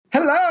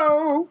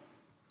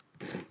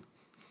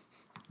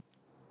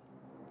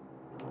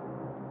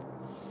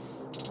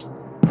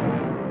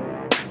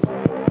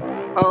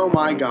Oh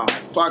my God.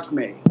 Fuck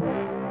me.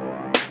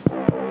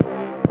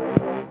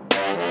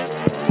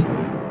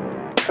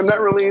 I'm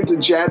not really into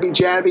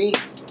jabby.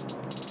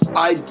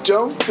 I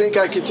don't think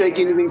I could take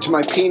anything to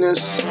my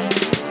penis.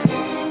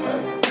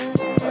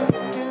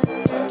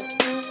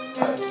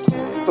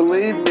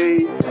 Believe me,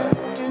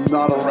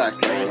 not a wreck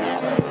right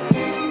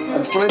now.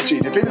 I'm flinching.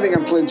 If anything,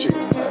 I'm flinching.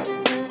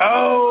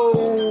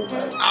 Oh,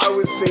 I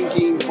was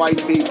thinking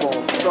white people.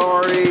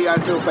 Sorry, I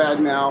feel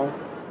bad now.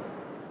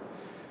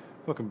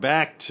 Welcome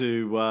back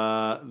to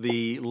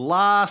the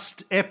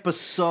last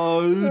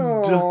episode.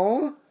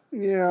 Oh,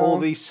 yeah. Or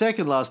the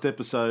second last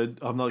episode.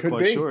 I'm not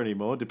quite sure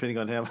anymore, depending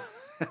on how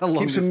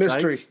long this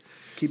takes.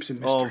 Keeps a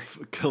mystery.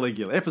 Of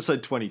Caligula.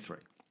 Episode 23.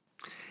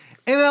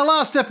 In our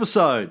last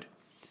episode,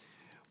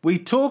 we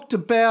talked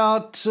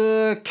about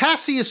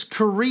Cassius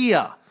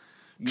Correa,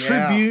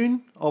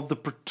 tribune of the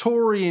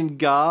Praetorian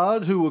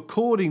Guard, who,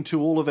 according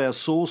to all of our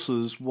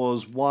sources,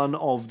 was one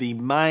of the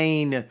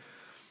main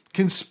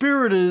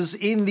conspirators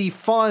in the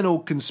final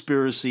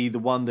conspiracy, the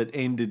one that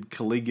ended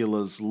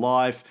Caligula's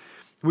life.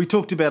 We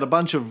talked about a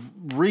bunch of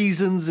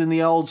reasons in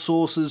the old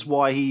sources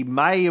why he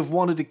may have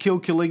wanted to kill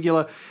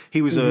Caligula.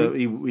 He was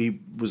he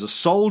was a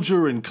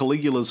soldier in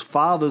Caligula's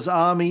father's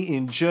army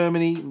in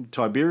Germany,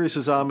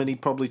 Tiberius's army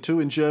probably too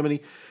in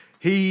Germany.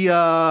 He,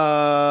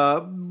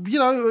 Caligula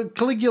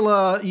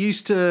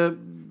used to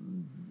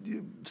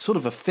sort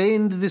of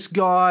offend this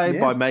guy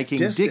by making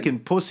dick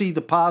and pussy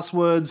the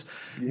passwords,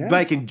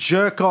 making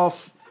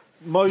jerk-off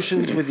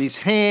motions with his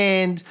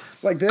hand,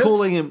 like this?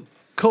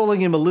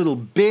 calling him a little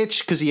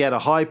bitch because he had a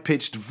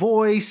high-pitched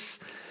voice.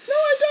 No,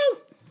 I don't.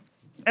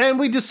 And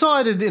we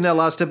decided in our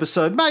last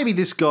episode, maybe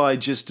this guy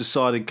just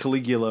decided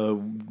Caligula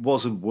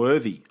wasn't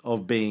worthy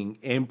of being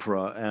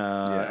emperor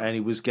and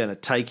he was going to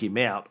take him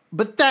out.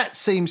 But that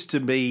seems to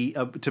me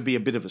to be a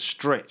bit of a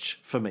stretch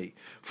for me.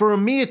 For a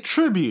mere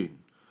tribune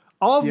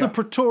of the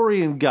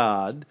Praetorian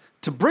Guard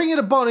to bring it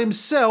upon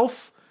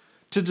himself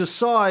to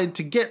decide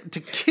to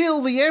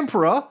kill the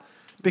emperor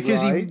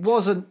because he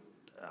wasn't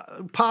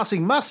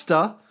passing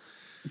muster,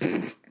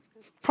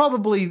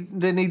 probably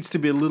there needs to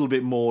be a little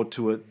bit more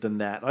to it than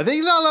that. I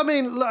think,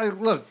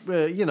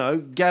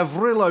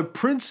 Gavrilo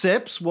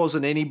Princeps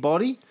wasn't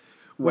anybody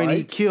when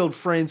he killed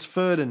Franz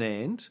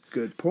Ferdinand.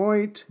 Good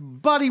point.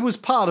 But he was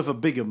part of a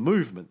bigger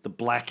movement, the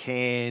Black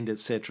Hand,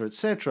 etc.,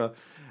 etc.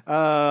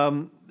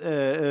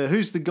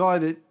 Who's the guy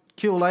that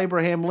killed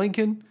Abraham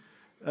Lincoln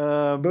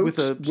with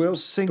a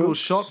single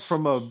shot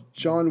from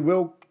John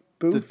Wilkes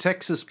Booth? The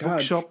Texas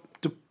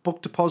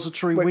book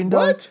depository window?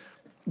 What?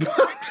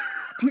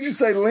 Did you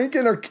say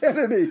Lincoln or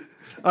Kennedy?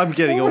 I'm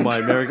getting all my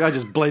American. I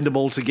just blend them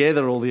all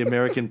together, all the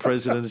American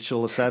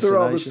presidential assassinations. They're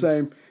all the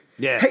same.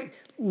 Yeah. Hey,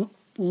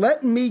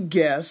 let me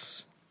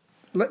guess.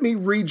 Let me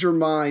read your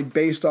mind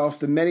based off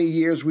the many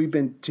years we've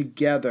been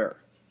together.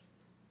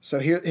 So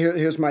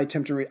here's my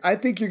attempt to read. I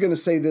think you're going to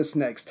say this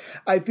next.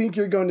 I think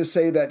you're going to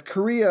say that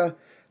Correa,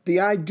 the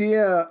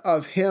idea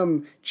of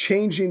him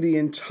changing the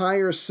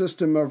entire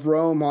system of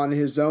Rome on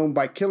his own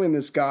by killing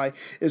this guy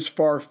is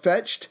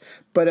far-fetched,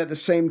 but at the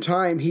same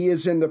time, he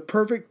is in the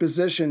perfect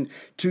position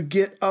to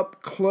get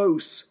up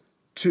close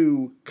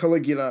to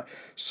Caligula.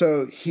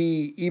 So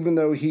even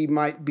though he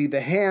might be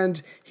the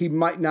hand, he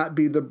might not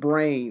be the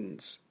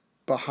brains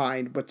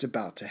behind what's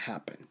about to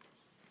happen.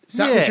 Is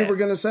that what you were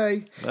going to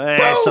say?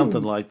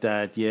 Something like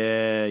that.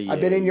 Yeah.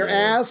 I've been in your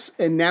ass,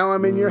 and now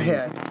I'm in your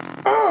head.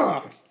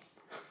 Ah!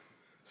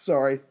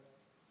 Sorry.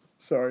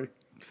 Sorry.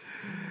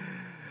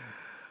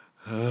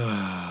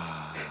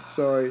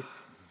 The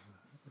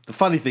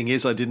funny thing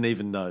is I didn't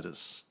even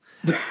notice.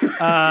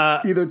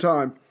 Either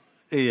time.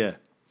 Yeah.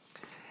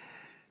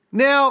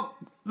 Now,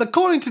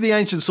 according to the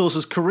ancient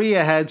sources,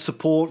 Correa had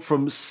support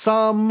from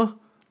some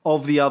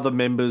of the other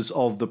members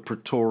of the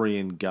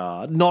Praetorian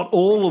Guard. Not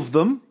all of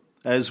them,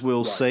 as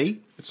we'll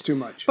see. It's too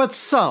much. But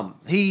some.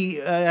 He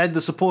had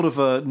the support of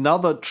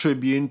another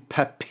tribune,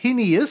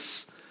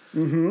 Papinius,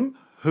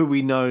 who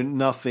we know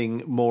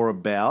nothing more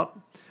about.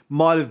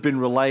 Might have been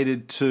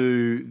related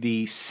to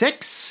the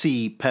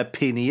sexy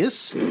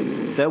Papinius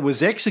that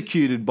was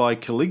executed by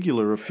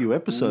Caligula a few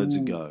episodes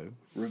ago.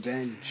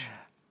 Revenge.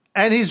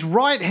 And his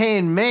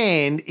right-hand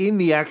man in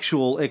the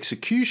actual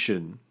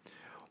execution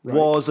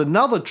was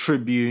another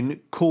tribune,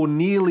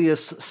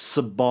 Cornelius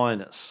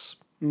Sabinus.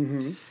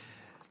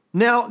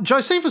 Now,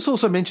 Josephus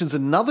also mentions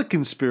another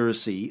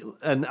conspiracy,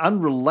 an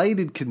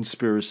unrelated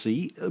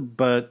conspiracy,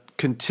 but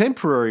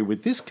contemporary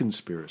with this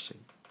conspiracy,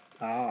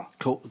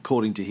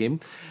 according to him,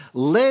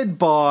 led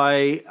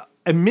by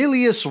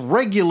Aemilius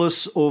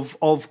Regulus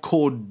of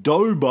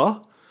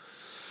Cordoba.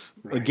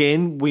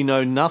 Again, we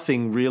know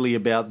nothing really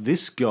about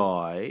this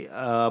guy,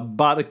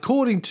 but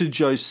according to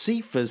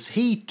Josephus,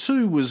 he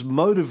too was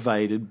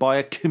motivated by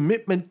a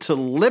commitment to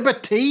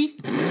liberty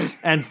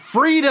and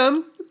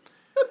freedom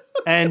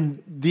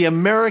and the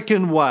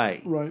American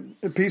way. Right.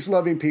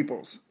 Peace-loving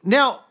peoples.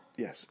 Now,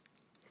 Yes.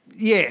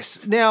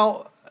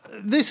 Now,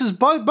 this is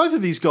both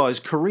of these guys,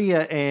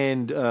 Correa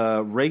and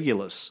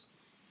Regulus,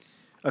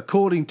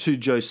 according to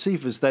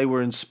Josephus, they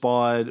were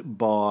inspired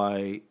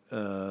by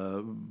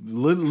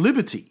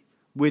liberty,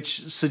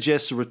 which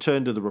suggests a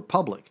return to the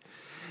Republic.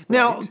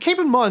 Now, keep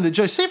in mind that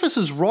Josephus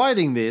is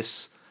writing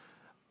this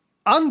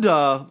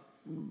under,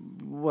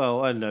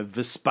 well, I don't know,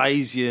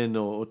 Vespasian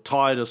or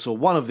Titus or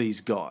one of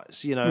these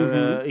guys. You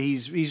know,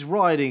 he's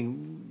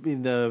writing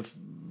in the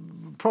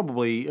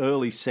probably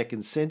early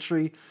 2nd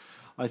century.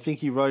 I think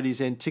he wrote his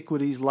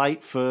Antiquities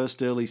late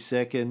 1st, early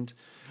 2nd.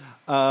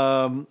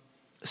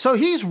 So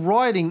he's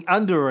writing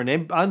under an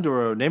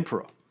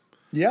emperor.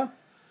 Yeah.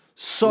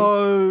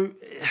 So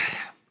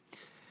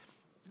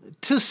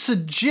to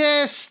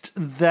suggest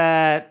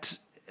that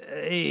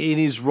in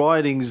his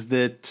writings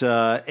that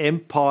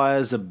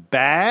empires are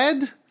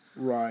bad,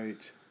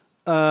 right,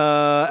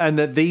 and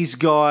that these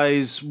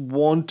guys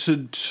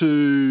wanted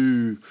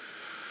to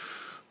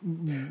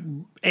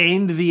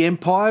end the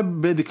empire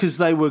because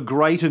they were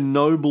great and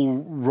noble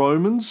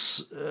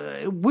Romans,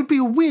 it would be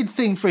a weird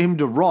thing for him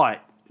to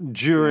write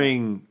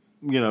during,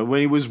 when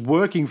he was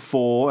working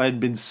for and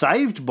been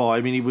saved by,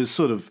 he was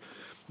sort of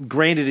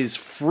granted his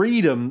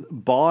freedom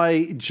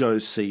by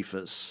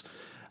Josephus,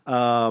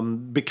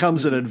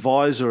 becomes an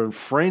advisor and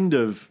friend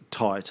of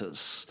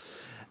Titus.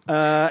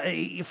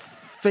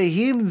 For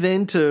him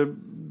then to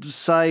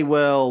say,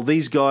 well,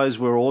 these guys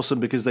were awesome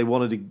because they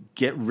wanted to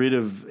get rid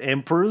of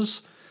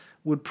emperors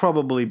would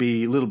probably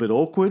be a little bit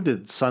awkward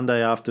at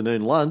Sunday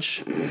afternoon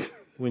lunch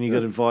when you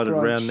got invited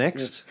around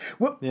next. Yes.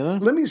 Well,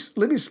 let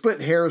me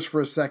split hairs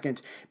for a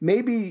second.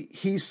 Maybe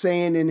he's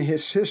saying in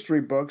his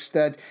history books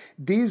that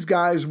these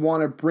guys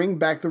want to bring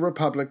back the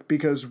Republic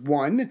because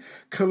 1,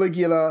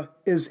 Caligula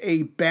is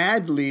a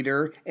bad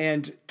leader,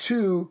 and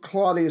 2,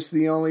 Claudius,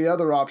 the only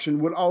other option,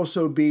 would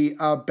also be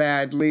a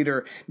bad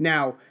leader.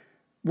 Now,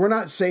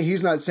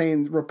 he's not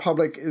saying the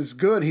Republic is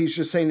good. He's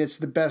just saying it's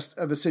the best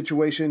of a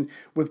situation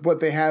with what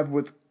they have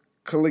with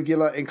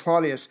Caligula and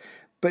Claudius.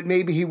 But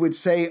maybe he would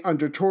say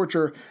under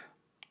torture,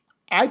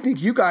 I think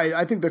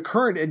the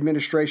current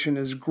administration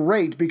is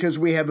great because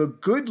we have a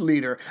good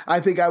leader. I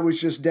think I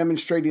was just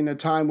demonstrating a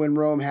time when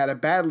Rome had a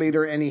bad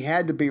leader and he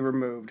had to be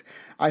removed.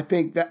 I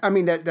think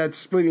that's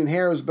splitting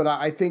hairs, but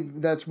I think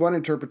that's one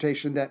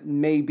interpretation that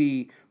may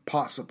be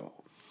possible.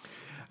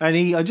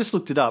 And I just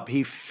looked it up.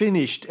 He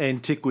finished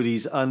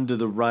Antiquities under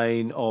the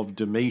reign of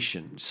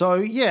Domitian. So,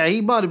 yeah,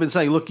 he might have been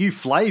saying, look, you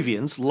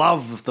Flavians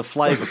love the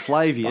flavor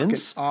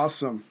Flavians.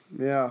 Awesome.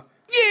 Yeah.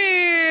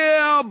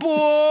 Yeah,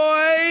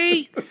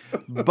 boy!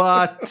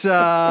 But,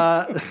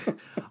 oh,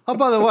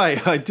 by the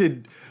way,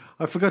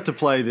 I forgot to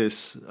play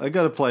this. I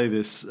got to play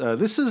this.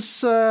 This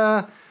is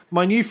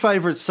my new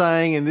favourite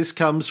saying, and this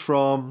comes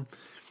from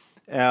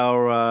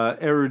our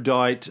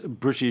erudite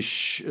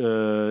British,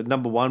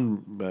 number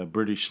one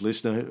British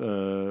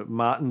listener,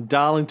 Martin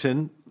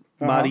Darlington,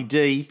 Marty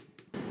D.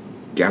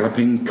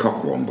 Galloping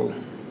cockwomble.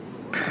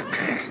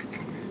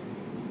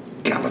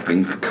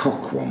 Galloping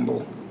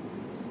cockwomble.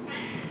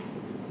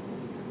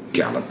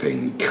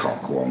 Galloping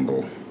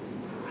cockwomble.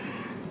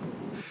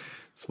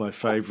 It's my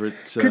favourite.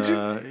 Could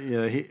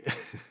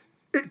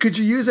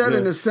you use that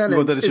in a sentence? You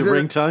want that as your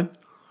ringtone?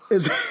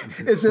 Is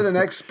it an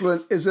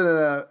explanation? Is it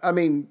a? I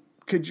mean,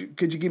 could you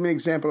give me an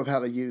example of how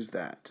to use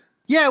that?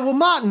 Yeah, well,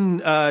 Martin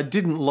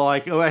didn't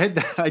like. Oh, I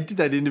did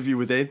that interview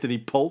with Anthony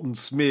Poulton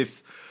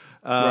Smith,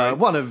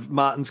 one of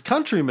Martin's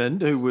countrymen,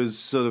 who was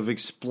sort of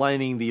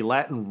explaining the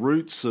Latin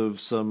roots of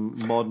some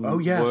modern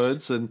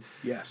words, and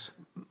yes.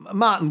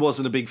 Martin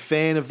wasn't a big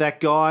fan of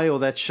that guy or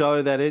that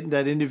show, that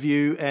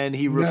interview, and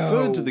he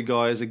referred to the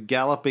guy as a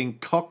galloping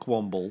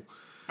cockwomble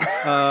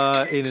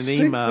in an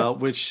email,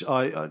 which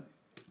I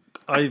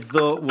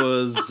thought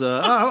was...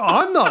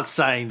 I'm not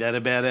saying that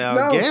about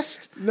our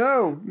guest.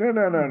 No.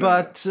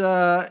 But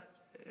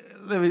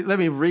let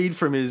me read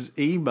from his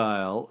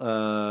email.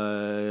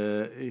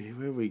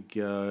 Where we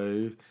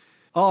go.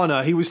 Oh,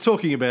 no, he was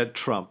talking about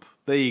Trump.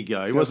 There you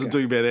go. He wasn't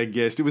talking about our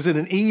guest. It was in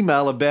an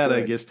email about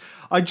our guest.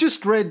 I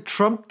just read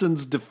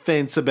Trumpton's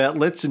defense about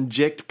let's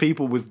inject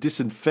people with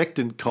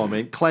disinfectant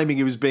comment, claiming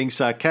he was being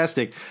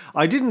sarcastic.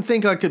 I didn't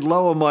think I could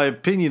lower my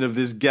opinion of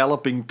this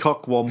galloping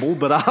cockwomble,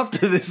 but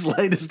after this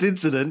latest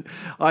incident,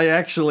 I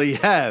actually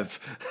have.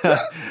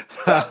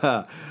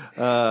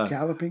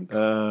 Galloping?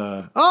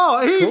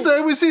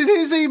 It was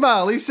his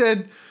email. He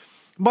said...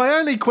 My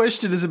only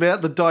question is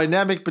about the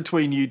dynamic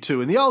between you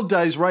two. In the old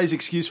days, Ray's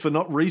excuse for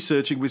not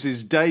researching was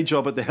his day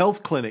job at the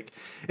health clinic.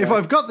 If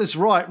I've got this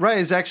right,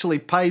 Ray is actually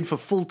paid for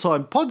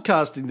full-time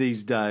podcasting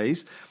these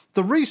days.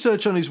 The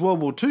research on his World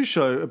War II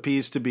show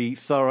appears to be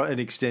thorough and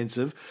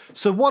extensive.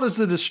 So what is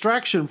the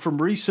distraction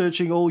from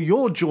researching all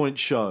your joint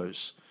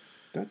shows?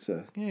 That's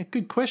a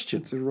good question.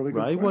 That's a really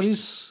good Ray,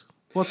 question.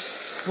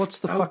 What's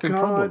the fucking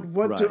problem?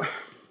 What Ray?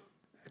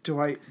 do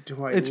I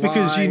It's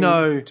because you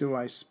know... Do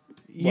I...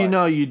 You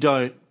know you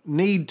don't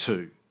need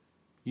to.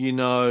 You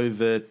know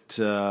that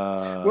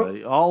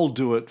I'll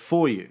do it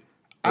for you.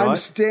 Right? I'm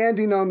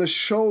standing on the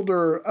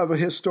shoulder of a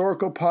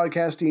historical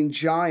podcasting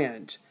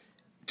giant.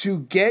 To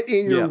get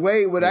in your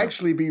way would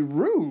actually be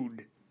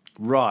rude.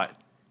 Right.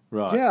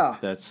 Right. Yeah.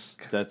 That's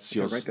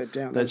your write that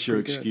down. That's your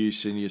pretty good.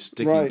 excuse, and you're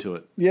sticking to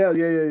it.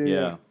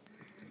 Yeah.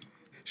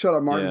 Shut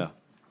up, Martin.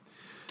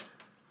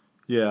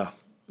 Yeah.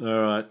 All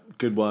right.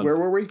 Good one. Where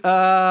were we?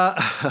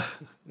 I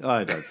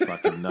don't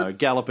fucking know.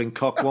 Galloping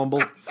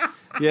cockwomble.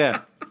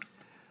 Yeah.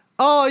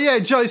 Oh yeah,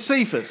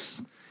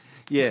 Josephus.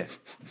 Yeah.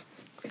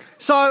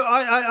 So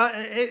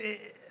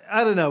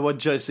I don't know what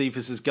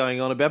Josephus is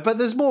going on about, but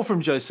there's more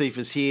from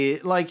Josephus here.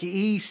 Like,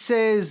 he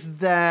says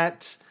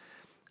that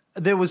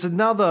there was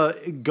another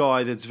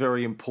guy that's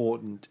very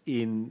important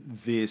in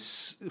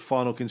this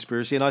final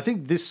conspiracy, and I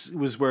think this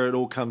was where it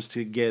all comes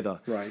together.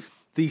 Right.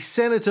 The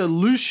Senator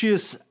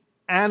Lucius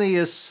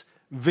Annius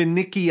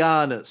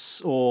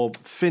Vinicianus, or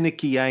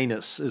Finicky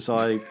Anus, as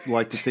I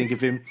like to think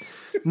of him.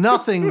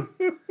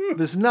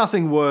 There's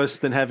nothing worse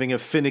than having a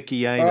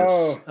finicky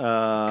anus.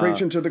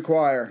 Preaching to the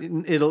choir.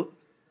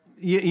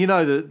 You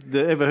know,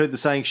 ever heard the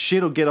saying,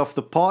 shit'll get off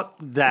the pot?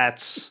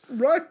 That's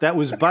right. That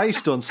was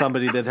based on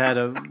somebody that had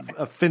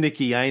a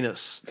finicky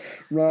anus.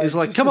 Right. It's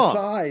like, just come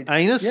decide. on,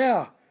 anus.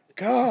 Yeah.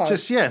 God.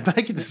 Just,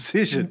 make a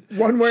decision.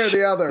 One way or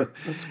the other.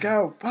 Let's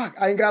go. Fuck,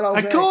 I ain't got all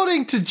day.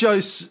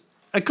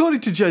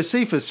 According to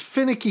Josephus,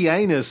 Finicky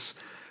Anus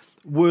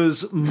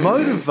was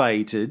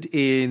motivated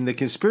in the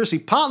conspiracy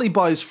partly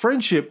by his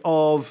friendship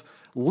of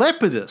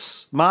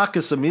Lepidus,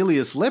 Marcus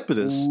Aemilius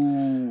Lepidus,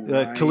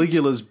 right.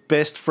 Caligula's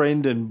best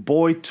friend and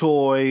boy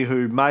toy,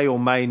 who may or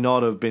may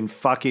not have been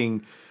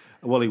fucking.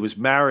 Well, he was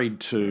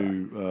married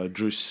to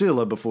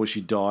Drusilla before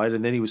she died,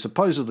 and then he was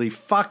supposedly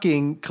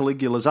fucking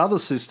Caligula's other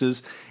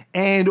sisters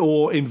and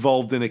or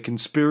involved in a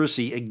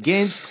conspiracy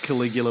against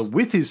Caligula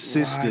with his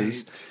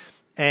sisters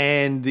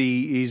and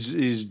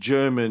his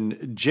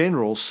German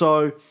general.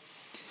 So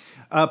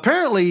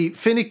apparently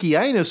Finicky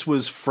Anus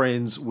was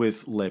friends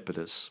with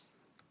Lepidus.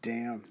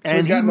 Damn. So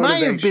and he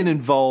may have been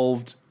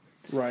involved.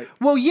 Right.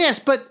 Well, yes,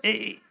 but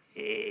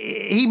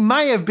he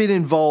may have been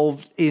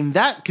involved in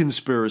that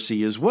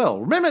conspiracy as well.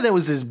 Remember, there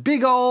was this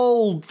big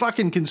old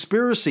fucking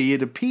conspiracy,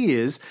 it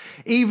appears.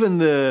 Even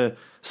the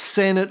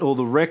Senate or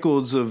the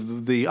records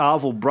of the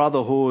Arval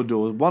Brotherhood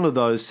or one of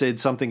those said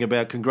something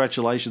about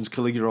congratulations,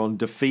 Caligula, on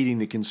defeating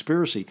the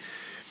conspiracy.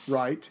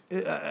 Right.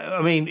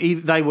 I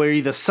mean, they were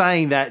either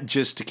saying that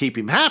just to keep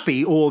him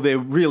happy, or there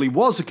really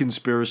was a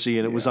conspiracy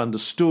and it was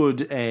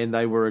understood and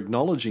they were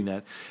acknowledging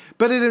that.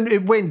 But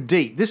it went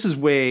deep. This is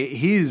where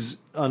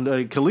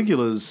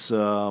Caligula's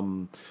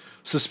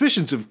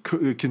suspicions of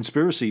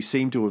conspiracy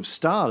seem to have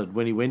started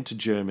when he went to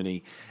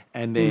Germany,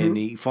 and then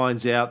he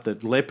finds out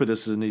that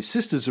Lepidus and his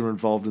sisters are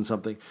involved in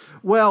something.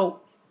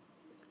 Well,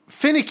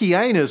 Finicky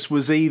Anus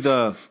was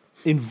either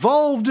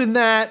involved in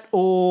that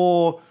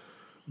or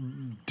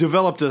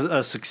developed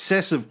a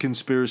successive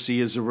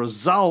conspiracy as a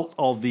result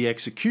of the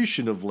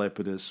execution of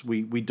Lepidus.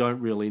 We don't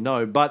really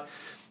know, but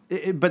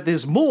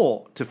there's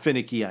more to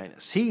Finicky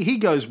Anus. He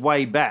goes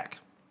way back,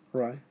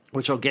 right?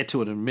 Which I'll get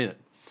to in a minute.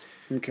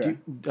 Okay.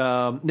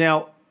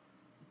 Now,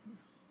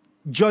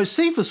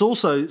 Josephus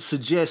also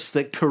suggests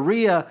that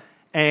Correa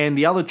and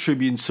the other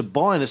tribune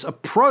Sabinus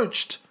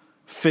approached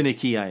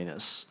Finicky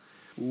Anus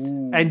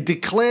and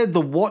declared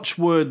the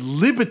watchword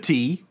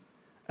liberty,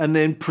 and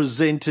then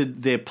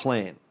presented their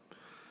plan.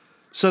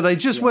 So they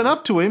just went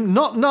up to him,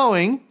 not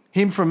knowing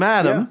him from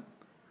Adam. Yeah.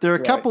 There are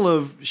a couple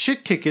of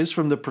shit kickers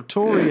from the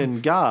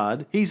Praetorian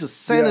Guard. He's a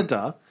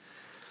senator.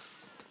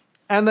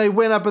 Yeah. And they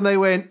went up and they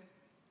went,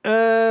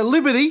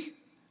 liberty.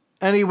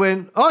 And he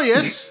went, oh,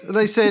 yes. And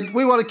they said,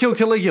 we want to kill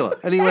Caligula.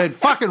 And he went,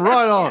 fucking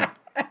right on.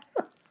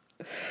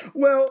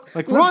 Well,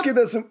 like, let's what? give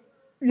it some...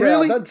 Yeah,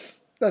 really?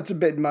 That's a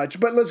bit much.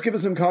 But let's give it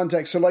some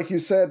context. So like you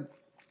said,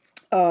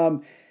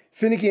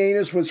 Finicky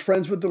Anus was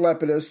friends with the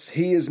Lepidus.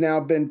 He has now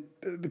been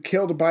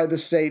killed by the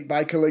State,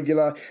 by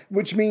Caligula,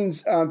 which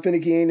means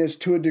Finicky Anus,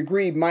 to a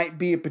degree, might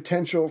be a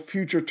potential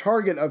future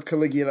target of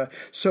Caligula.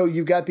 So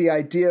you've got the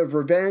idea of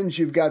revenge,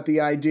 you've got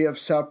the idea of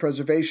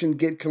self-preservation,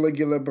 get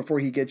Caligula before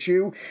he gets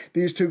you.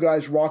 These two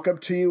guys walk up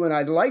to you, and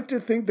I'd like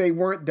to think they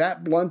weren't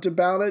that blunt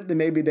about it.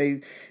 Maybe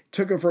they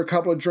took him for a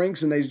couple of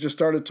drinks and they just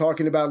started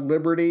talking about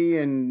liberty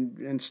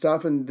and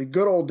stuff and the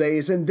good old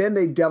days, and then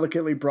they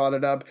delicately brought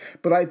it up.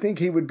 But I think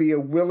he would be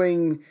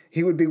willing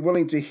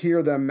to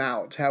hear them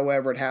out,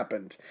 however it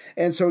happened.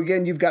 And so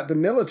again, you've got the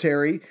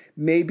military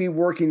maybe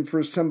working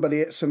for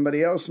somebody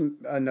else,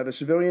 another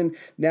civilian,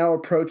 now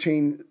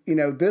approaching,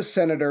 this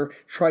senator,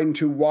 trying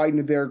to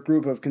widen their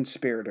group of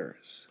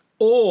conspirators.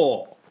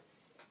 Or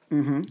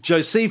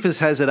Josephus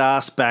has it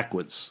ass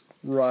backwards.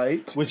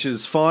 Right. Which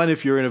is fine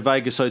if you're in a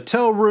Vegas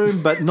hotel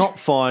room, but not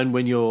fine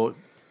when you're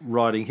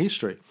writing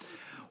history.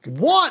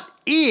 What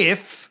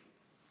if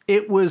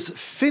it was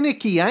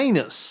Finicky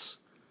Anus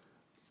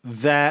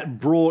that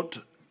brought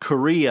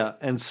Correa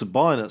and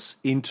Sabinus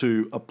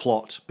into a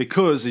plot?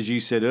 Because, as you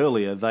said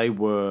earlier, they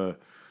were,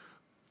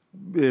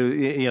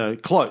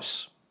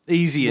 close,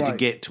 easier to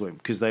get to him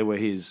because they were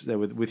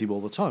with him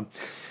all the time.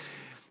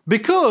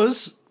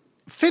 Because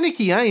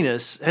Finicky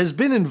Anus has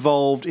been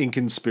involved in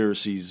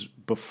conspiracies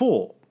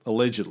before,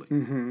 allegedly.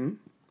 Mm-hmm.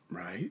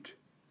 Right.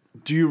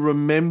 Do you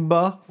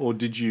remember, or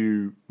did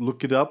you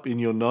look it up in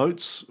your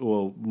notes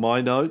or my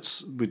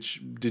notes?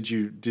 Which did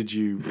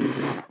you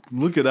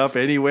look it up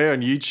anywhere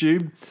on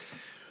YouTube?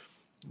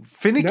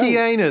 Finicky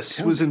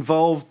Anus was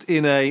involved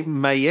in a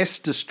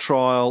Maestus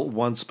trial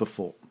once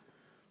before.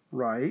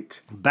 Right.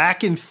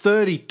 Back in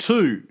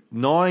 32,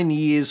 9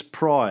 years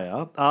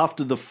prior,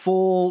 after the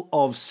fall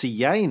of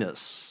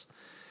Sienus,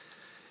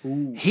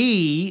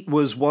 he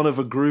was one of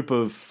a group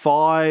of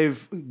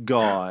 5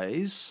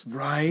 guys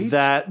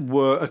that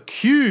were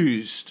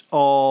accused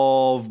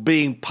of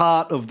being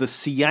part of the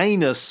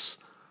Sienus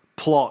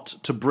plot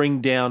to bring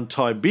down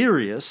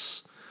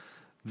Tiberius.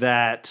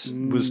 That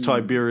was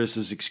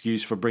Tiberius's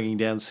excuse for bringing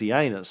down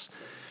Sienus.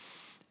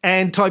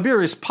 And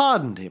Tiberius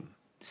pardoned him.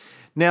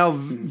 Now,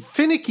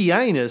 Finicky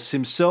Anus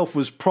himself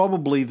was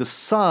probably the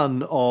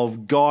son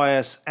of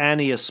Gaius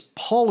Annius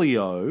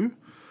Pollio,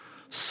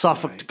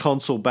 Suffolk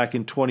consul back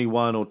in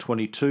 21 or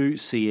 22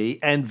 CE,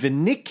 and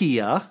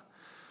Vinicia,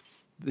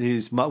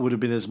 would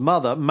have been his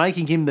mother,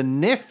 making him the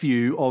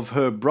nephew of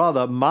her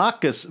brother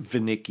Marcus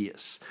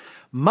Vinicius.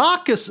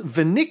 Marcus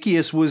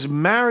Vinicius was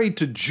married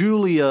to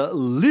Julia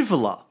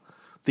Livilla,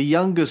 the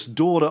youngest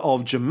daughter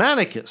of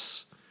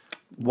Germanicus,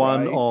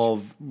 one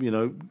of,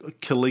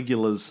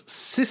 Caligula's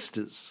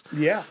sisters.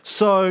 Yeah.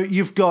 So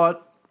you've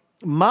got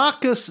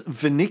Marcus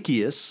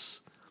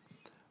Vinicius,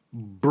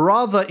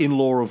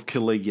 brother-in-law of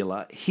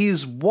Caligula.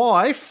 His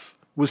wife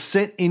was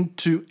sent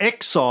into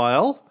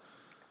exile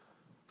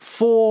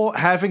for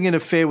having an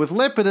affair with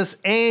Lepidus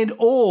and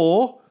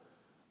or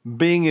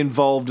being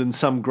involved in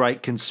some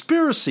great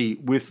conspiracy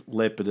with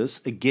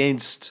Lepidus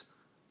against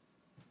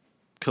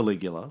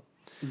Caligula.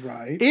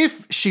 Right.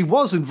 If she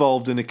was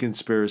involved in a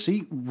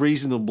conspiracy,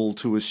 reasonable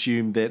to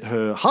assume that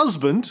her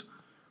husband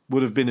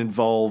would have been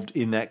involved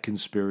in that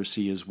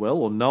conspiracy as well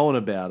or known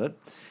about it.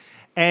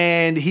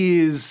 And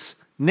his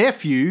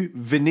nephew,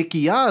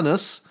 Finicky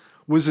Anus,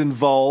 was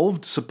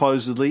involved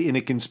supposedly in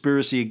a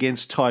conspiracy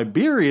against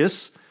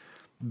Tiberius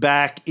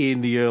back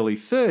in the early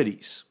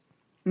 30s,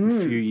 a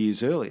few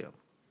years earlier.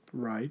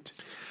 Right.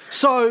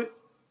 So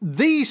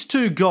these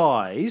 2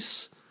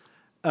 guys,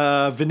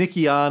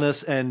 Finicky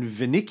Anus and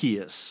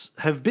Vinicius,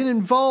 have been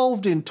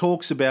involved in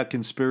talks about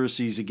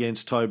conspiracies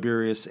against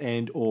Tiberius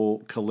and or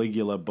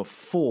Caligula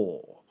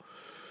before,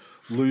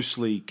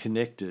 loosely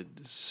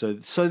connected. So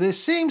there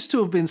seems to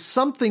have been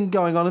something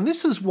going on, and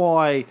this is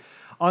why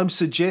I'm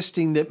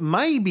suggesting that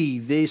maybe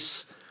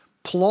this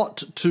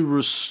plot to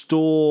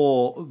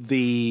restore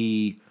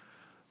the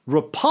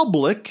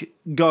Republic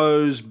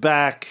goes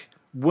back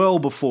well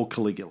before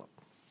Caligula.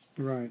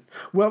 Right.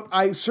 Well,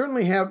 I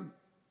certainly have.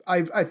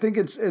 I think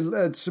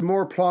it's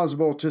more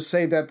plausible to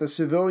say that the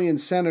civilian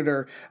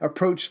senator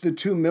approached the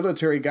 2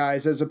 military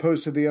guys as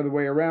opposed to the other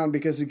way around.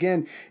 Because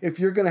again, if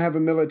you're going to have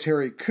a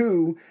military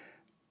coup,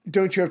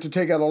 don't you have to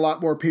take out a lot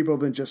more people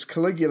than just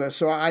Caligula?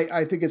 So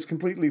I think it's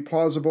completely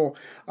plausible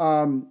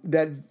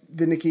that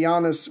Finicky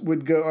Anus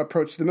would go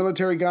approach the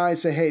military guy,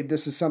 say, hey,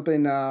 this is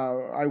something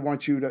I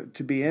want you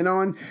to be in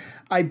on.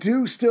 I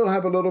do still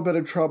have a little bit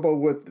of trouble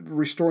with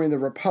restoring the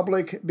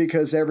Republic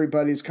because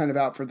everybody's kind of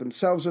out for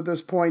themselves at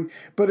this point,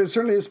 but it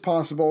certainly is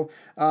possible.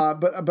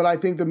 But I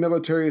think the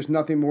military is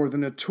nothing more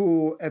than a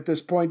tool at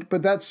this point,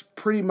 but that's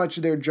pretty much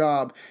their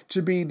job,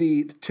 to be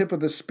the tip of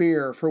the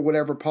spear for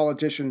whatever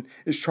politician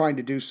is trying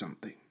to do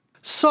something.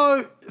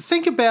 So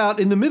think about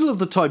in the middle of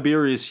the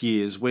Tiberius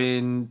years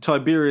when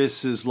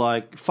Tiberius is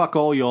like, fuck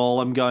all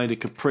y'all, I'm going to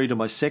Capri to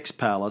my sex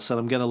palace and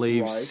I'm going to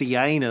leave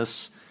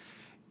Sienus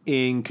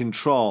in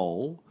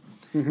control.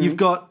 Mm-hmm. You've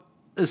got,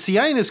 as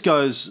Sienus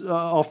goes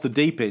off the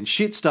deep end,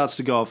 shit starts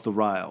to go off the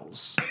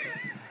rails.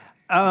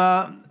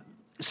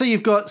 So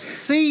you've got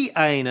C.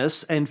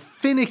 Anus and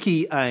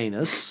Finicky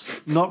Anus,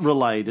 not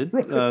related,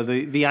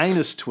 the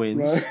Anus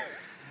twins.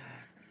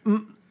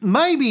 Right.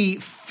 Maybe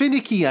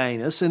Finicky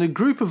Anus and a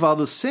group of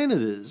other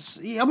senators.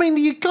 I mean,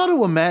 you've got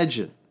to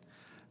imagine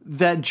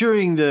that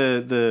during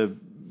the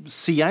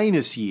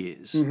Sienus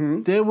years,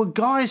 there were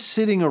guys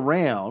sitting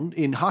around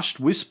in hushed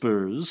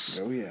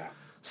whispers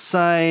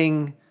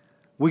saying,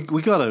 we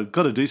got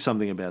to do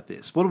something about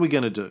this. What are we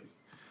going to do?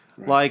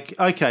 Right. Like,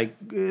 okay,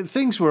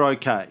 things were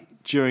okay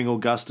during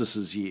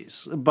Augustus's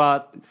years,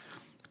 but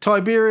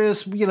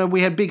Tiberius,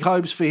 we had big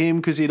hopes for him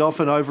because he'd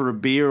often over a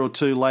beer or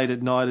 2 late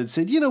at night and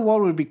said, you know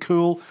what would be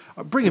cool?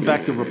 Bring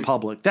back the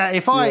Republic. That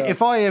if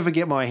I ever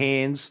get my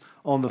hands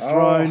on the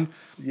throne,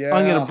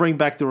 I'm going to bring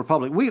back the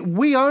Republic.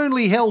 We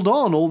only held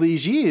on all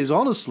these years,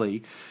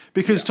 honestly,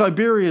 because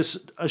Tiberius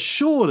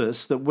assured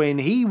us that when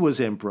he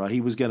was emperor,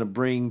 he was going to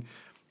bring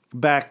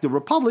back the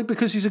Republic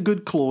because he's a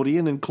good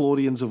Claudian, and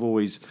Claudians have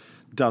always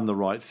done the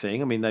right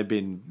thing. I mean, they've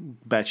been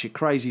batshit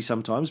crazy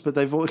sometimes, but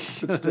they've always,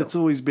 it's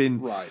always been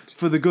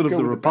for the good of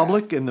the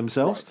Republic and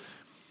themselves.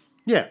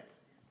 Right.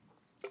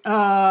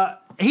 Yeah.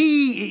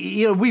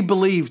 We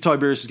believe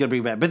Tiberius is going to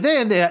bring it back, but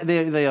then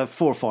they are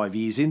 4 or 5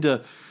 years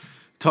into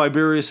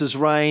Tiberius's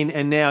reign,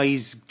 and now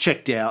he's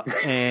checked out,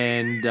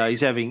 and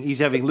he's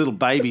having little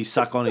babies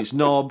suck on his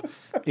knob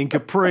in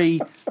Capri,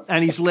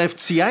 and he's left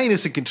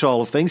Sienus in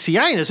control of things.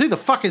 Sienus, who the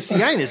fuck is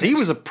Sienus? He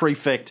was a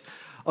prefect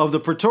of the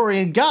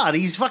Praetorian Guard.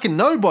 He's fucking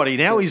nobody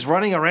now. He's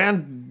running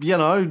around,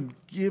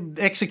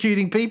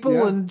 executing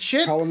people and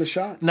shit. Calling the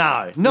shots.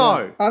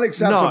 No.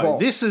 Unacceptable. No,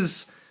 this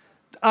is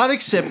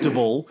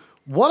unacceptable.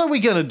 What are we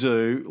going to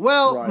do?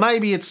 Well,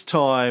 maybe it's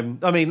time.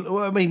 I mean,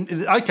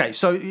 okay,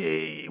 so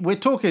we're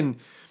talking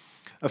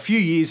a few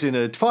years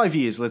 5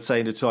 years, let's say,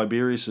 into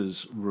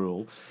Tiberius's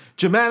rule.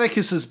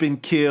 Germanicus has been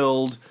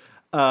killed.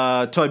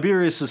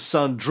 Tiberius's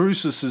son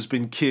Drusus has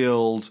been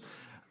killed.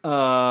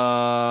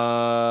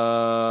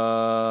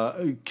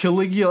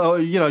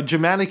 Caligula,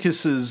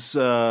 Germanicus's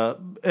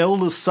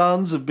eldest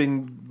sons have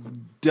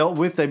been dealt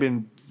with. They've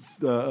been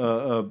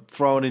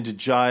thrown into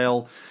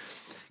jail.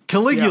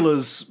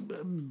 Caligula's,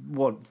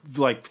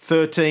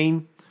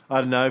 13,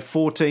 I don't know,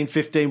 14,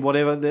 15,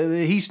 whatever.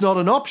 He's not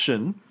an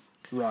option.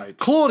 Right.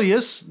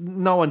 Claudius,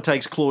 no one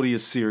takes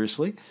Claudius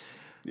seriously.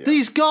 Yeah.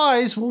 These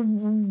guys,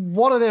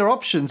 what are their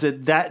options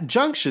at that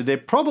juncture? They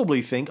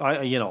probably think,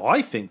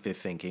 I think they're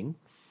thinking,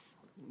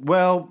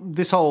 well,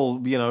 this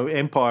whole,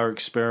 empire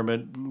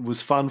experiment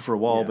was fun for a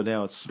while, but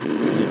now it's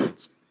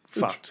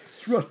fucked.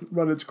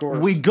 Run its course.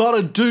 We got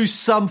to do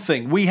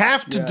something. We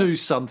have to do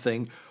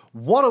something.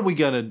 What are we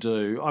going to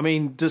do? I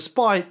mean,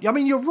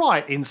 you're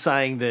right in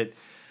saying that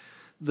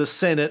the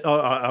Senate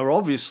are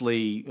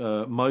obviously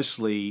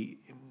mostly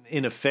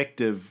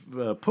ineffective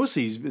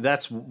pussies.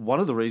 That's one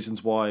of the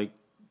reasons why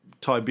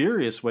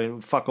Tiberius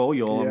went, fuck all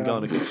y'all, I'm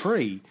going to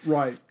Capri.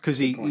 Right. Because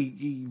he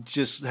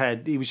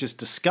was just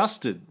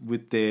disgusted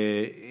with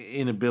their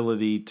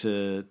inability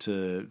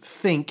to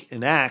think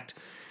and act.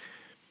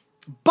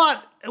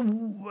 But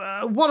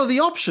what are the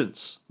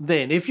options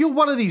then? If you're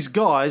one of these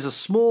guys, a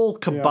small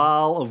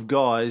cabal of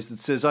guys that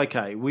says,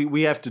 okay,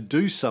 we have to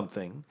do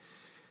something,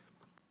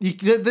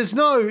 there's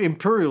no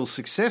imperial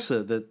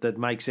successor that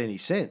makes any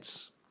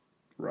sense.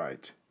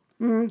 Right.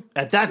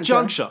 At that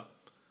juncture.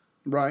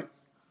 Right.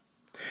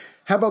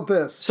 How about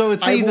this? So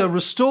it's either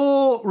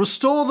restore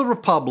the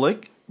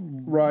Republic,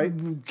 right?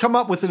 Come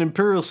up with an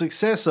imperial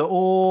successor,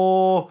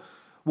 or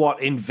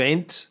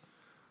invent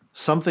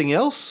something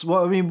else?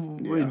 Well,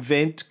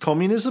 invent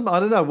communism? I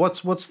don't know. What's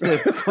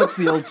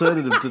the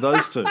alternative to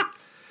those two?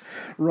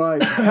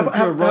 Right.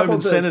 How a Roman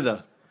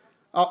senator.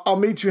 I'll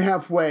meet you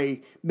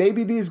halfway.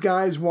 Maybe these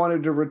guys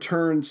wanted to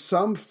return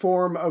some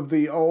form of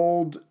the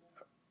old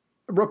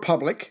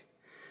Republic.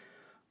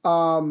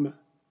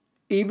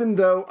 Even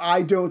though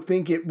I don't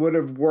think it would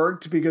have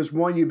worked, because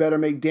one, you better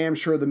make damn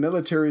sure the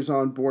military is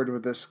on board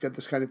with this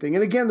kind of thing.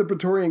 And again, the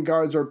Praetorian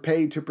Guards are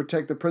paid to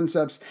protect the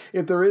princeps.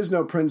 If there is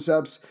no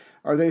princeps,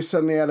 are they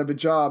suddenly out of a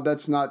job?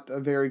 That's not a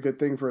very good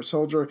thing for a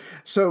soldier.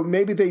 So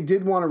maybe they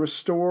did want to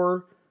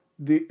restore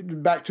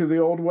back to the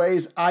old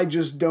ways. I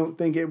just don't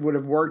think it would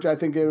have worked. I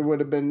think it would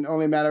have been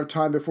only a matter of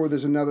time before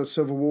there's another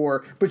civil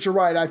war. But you're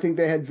right. I think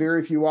they had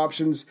very few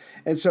options.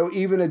 And so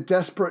even a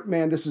desperate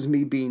man, this is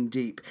me being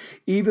deep,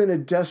 even a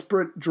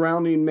desperate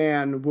drowning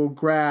man will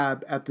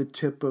grab at the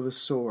tip of a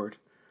sword.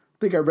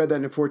 I think I read that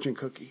in a fortune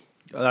cookie.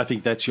 I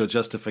think that's your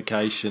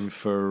justification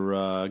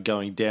for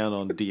going down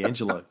on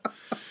D'Angelo.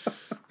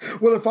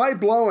 Well, if I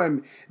blow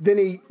him,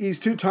 then he's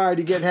too tired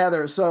to get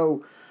Heather.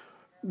 So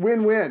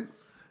win-win.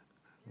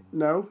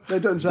 No,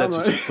 that doesn't sound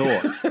right. That's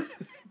what you thought.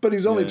 But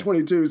he's only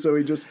 22, so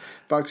he just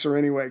fucks her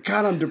anyway.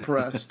 God, I'm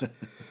depressed.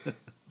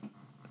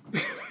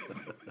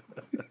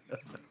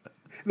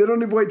 They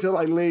don't even wait till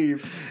I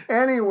leave.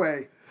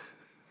 Anyway.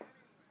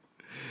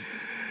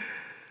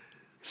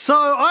 So,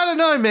 I don't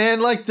know,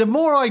 man. Like, the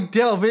more I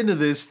delve into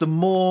this, the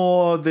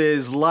more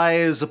there's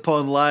layers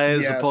upon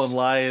layers upon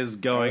layers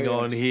going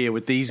on here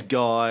with these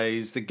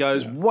guys that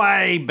goes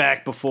way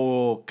back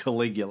before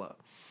Caligula.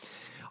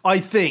 I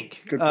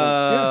think. Good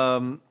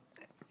point.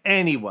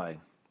 Anyway.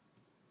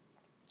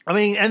 I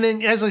mean, and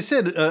then, as I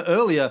said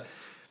earlier,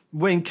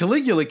 when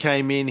Caligula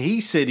came in,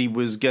 he said he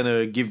was going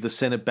to give the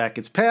Senate back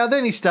its power.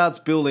 Then he starts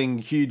building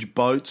huge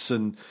boats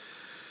and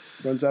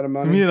runs out of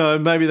money.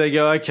 Maybe they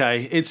go,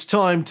 okay, it's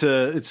time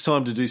to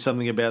do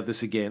something about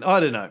this again.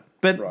 I don't know,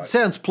 but it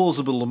sounds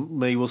plausible to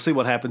me. We'll see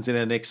what happens in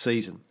our next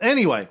season.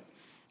 Anyway,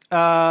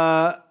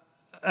 a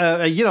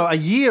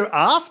year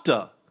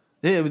after,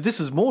 this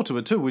is more to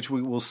it too, which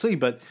we will see.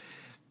 But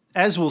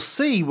as we'll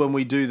see when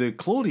we do the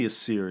Claudius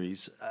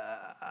series,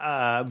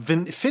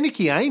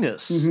 Finicky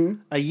Anus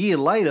a year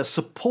later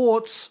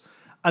supports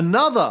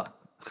another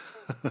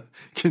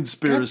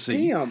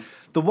conspiracy. God damn.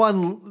 The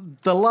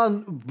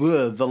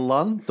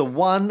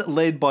one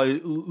led by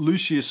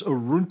Lucius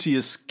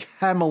Aruntius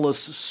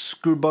Camillus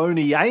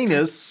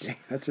Scribonianus.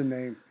 That's a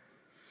name.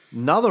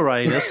 Another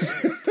anus.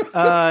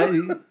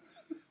 To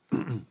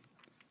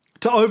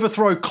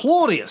overthrow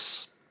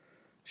Claudius.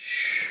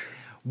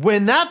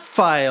 When that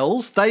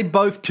fails, they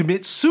both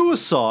commit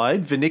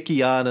suicide,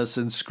 Finicky Anus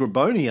and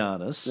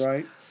Scribonianus.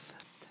 Right.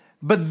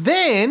 But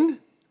then,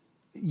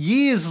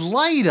 years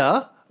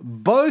later,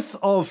 both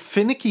of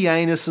Finicky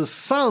Anus'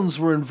 sons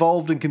were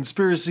involved in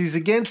conspiracies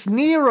against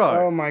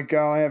Nero. Oh my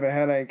God, I have a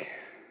headache.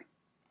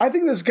 I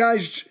think this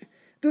guy's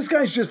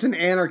just an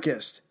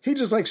anarchist. He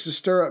just likes to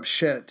stir up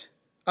shit.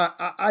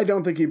 I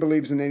don't think he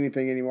believes in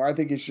anything anymore. I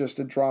think he's just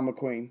a drama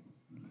queen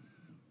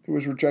who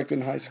was rejected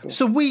in high school.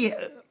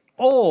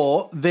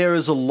 Or there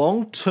is a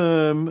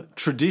long-term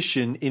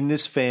tradition in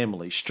this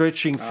family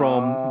stretching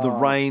from the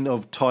reign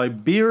of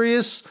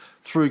Tiberius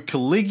through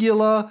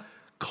Caligula,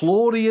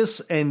 Claudius,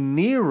 and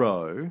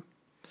Nero,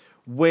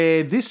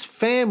 where this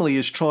family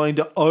is trying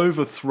to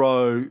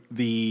overthrow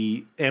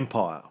the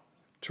empire.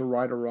 To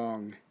right or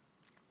wrong.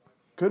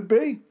 Could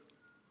be.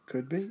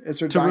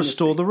 It's their to dynasty.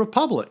 Restore the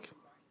republic.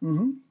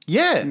 Mm-hmm.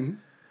 Yeah. Mm-hmm.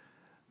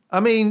 I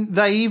mean,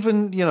 they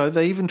even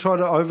try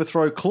to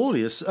overthrow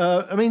Claudius.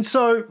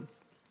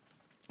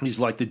 He's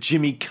like the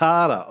Jimmy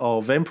Carter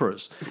of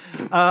emperors.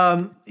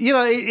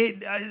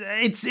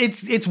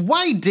 It's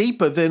way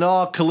deeper than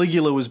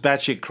Caligula was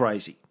batshit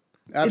crazy.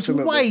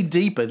 Absolutely. It's way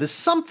deeper. There's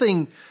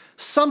something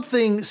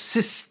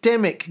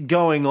systemic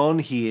going on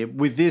here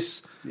with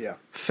this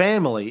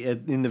family,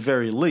 in the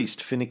very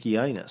least, Finicky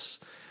Anus,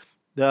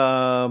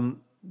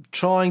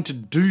 trying to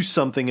do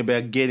something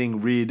about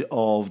getting rid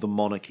of the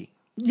monarchy.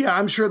 Yeah,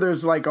 I'm sure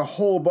there's like a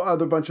whole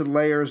other bunch of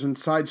layers and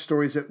side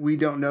stories that we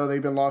don't know.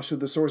 They've been lost to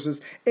the sources.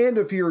 And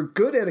if you're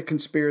good at a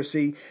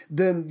conspiracy,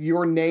 then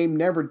your name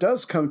never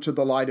does come to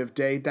the light of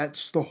day.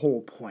 That's the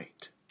whole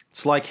point.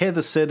 It's like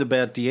Heather said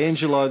about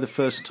D'Angelo the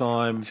first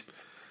time.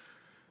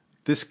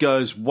 This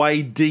goes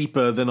way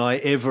deeper than I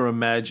ever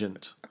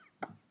imagined.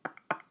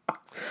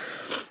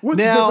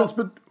 What's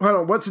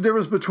the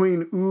difference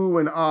between ooh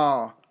and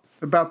ah?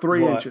 About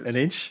 3 inches. An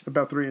inch?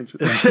 About 3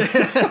 inches. 3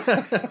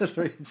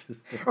 inches.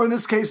 Or in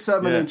this case,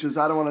 7 inches.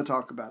 I don't want to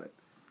talk about it.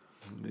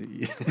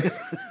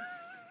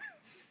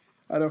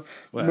 I don't.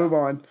 Wow. Move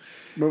on.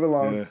 Move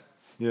along.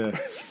 Yeah.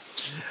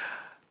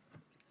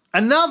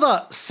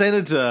 Another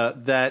senator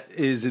that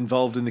is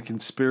involved in the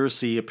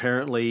conspiracy,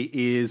 apparently,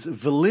 is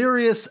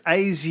Valerius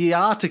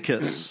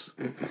Asiaticus.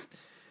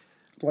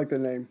 Like the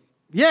name.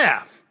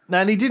 Yeah.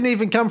 And he didn't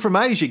even come from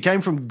Asia. He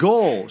came from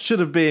Gaul. Should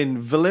have been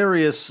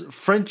Valerius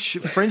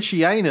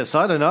Frenchianus.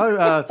 I don't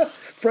know.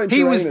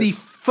 He was the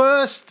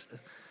first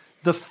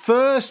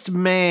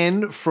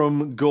man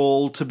from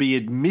Gaul to be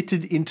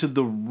admitted into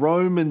the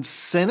Roman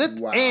Senate.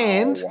 Wow.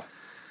 And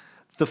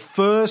the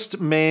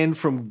first man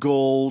from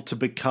Gaul to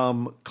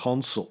become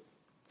consul.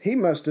 He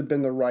must have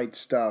been the right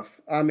stuff.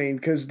 I mean,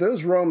 because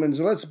those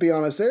Romans, let's be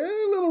honest, they're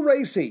a little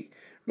racy.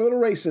 A little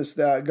racist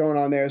going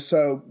on there,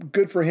 so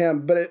good for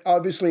him. But it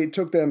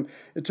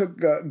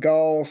took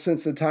Gaul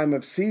since the time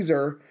of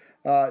Caesar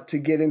to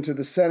get into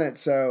the Senate.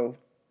 So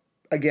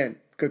again,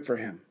 good for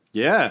him.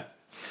 Yeah,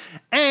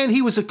 and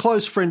he was a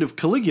close friend of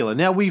Caligula.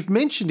 Now we've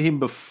mentioned him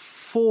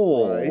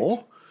before.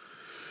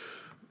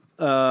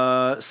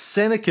 Right.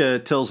 Seneca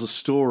tells a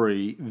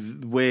story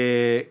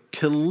where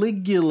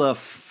Caligula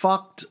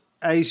fucked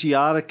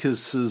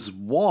Asiaticus's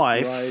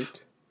wife.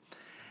 Right.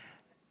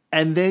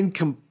 And then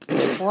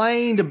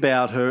complained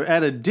about her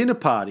at a dinner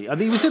party. I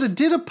think he was at a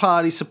dinner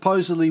party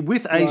supposedly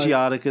with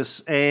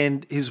Asiaticus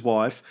and his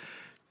wife,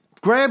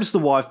 grabs the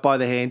wife by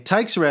the hand,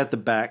 takes her out the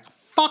back,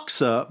 fucks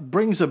her,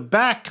 brings her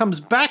back,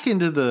 comes back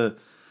into the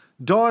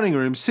dining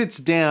room, sits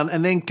down,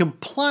 and then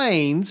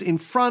complains in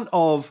front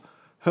of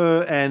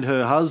her and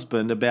her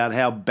husband about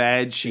how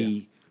bad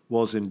she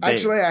was in bed.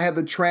 Actually, I had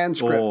the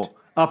transcript. Or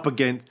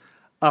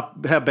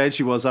how bad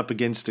she was up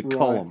against a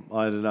column.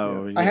 I don't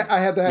know. Yeah. I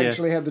had to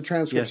actually have the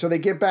transcript. Yeah. So they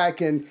get back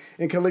and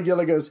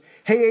Caligula goes,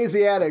 "Hey,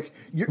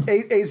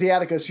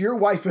 Asiaticus, your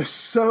wife is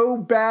so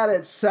bad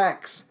at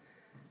sex."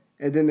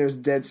 And then there's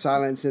dead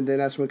silence. And then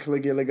that's when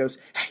Caligula goes,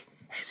 "Hey,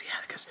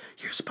 Asiaticus,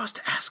 you're supposed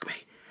to ask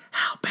me,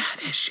 how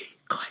bad is she?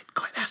 Go ahead,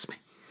 ask me."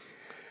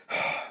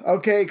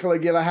 "Okay,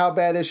 Caligula, how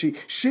bad is she?"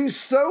 "She's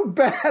so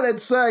bad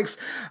at sex,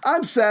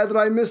 I'm sad that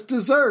I missed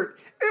dessert.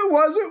 It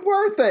wasn't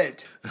worth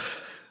it."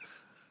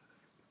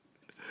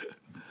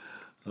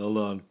 Hold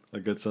on, I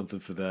got something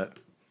for that.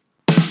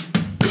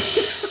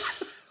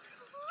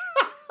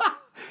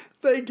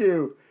 Thank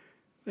you.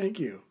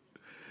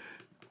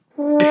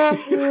 Well,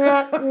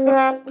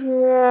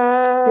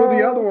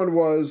 the other one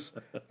was,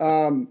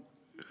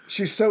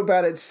 she's so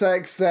bad at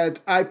sex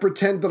that I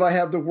pretend that I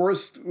have the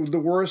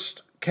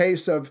worst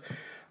case of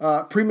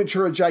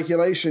premature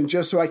ejaculation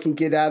just so I can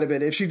get out of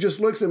it. If she just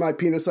looks at my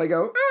penis, I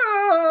go,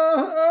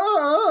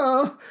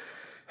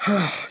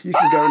 You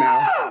can go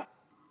now.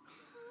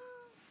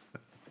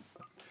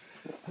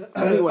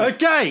 Anyway.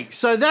 Okay,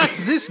 so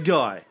that's this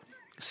guy.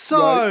 So,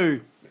 right.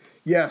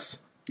 Yes.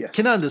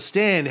 Can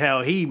understand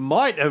how he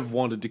might have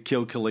wanted to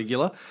kill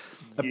Caligula.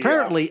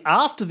 Apparently,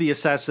 after the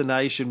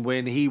assassination,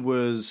 when he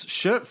was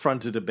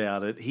shirt-fronted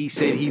about it, he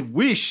said he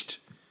wished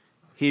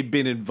he'd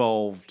been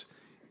involved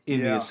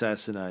in the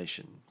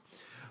assassination.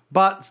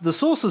 But the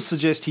sources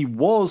suggest he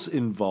was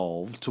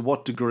involved. To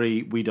what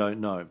degree, we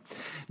don't know.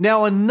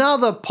 Now,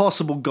 another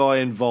possible guy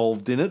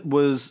involved in it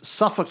was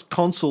Suffolk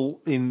consul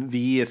in the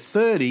year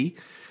 30,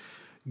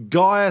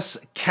 Gaius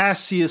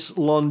Cassius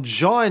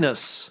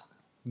Longinus,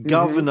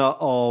 governor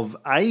of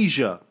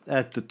Asia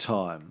at the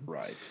time.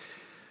 Right.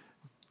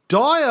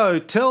 Dio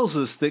tells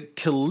us that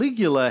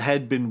Caligula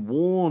had been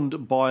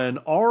warned by an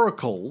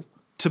oracle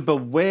to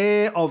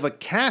beware of a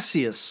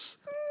Cassius,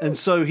 and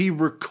so he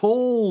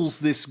recalls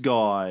this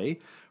guy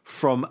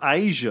from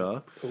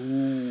Asia.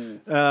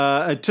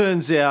 It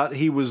turns out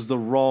he was the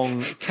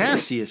wrong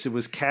Cassius. It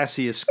was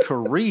Cassius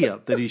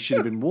Correa that he should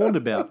have been warned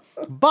about.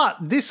 But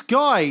this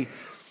guy,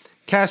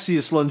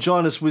 Cassius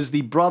Longinus, was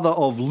the brother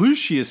of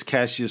Lucius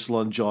Cassius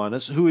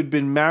Longinus, who had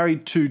been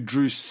married to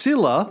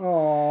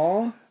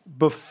Drusilla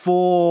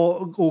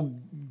before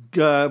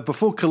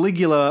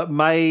Caligula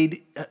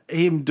made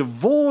him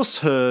divorce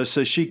her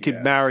so she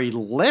could marry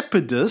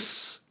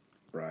Lepidus.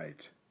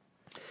 Right.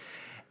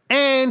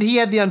 And he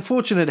had the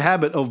unfortunate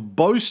habit of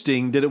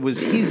boasting that it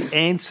was his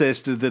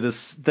ancestor that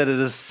had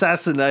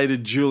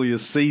assassinated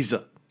Julius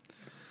Caesar.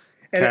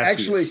 And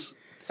Cassius.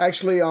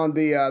 actually on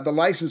the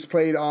license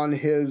plate on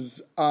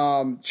his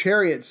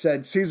chariot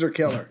said Caesar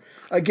Killer.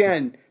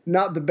 Again,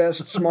 not the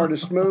best,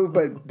 smartest move,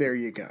 but there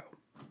you go.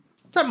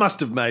 That must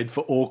have made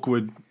for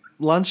awkward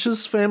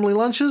lunches, family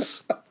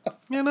lunches,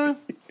 you know?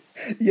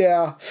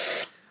 Yeah.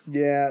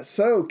 Yeah.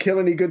 So, kill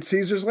any good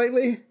Caesars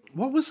lately?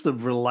 What was the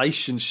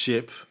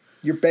relationship?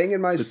 You're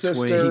banging my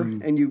sister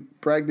and you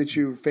brag that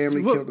your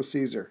family killed a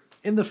Caesar.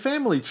 In the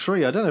family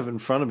tree, I don't have it in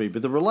front of me,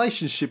 but the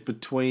relationship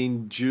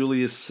between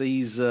Julius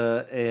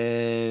Caesar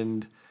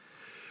and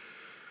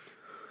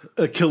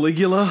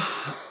Caligula,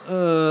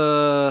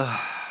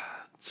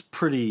 it's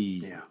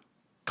pretty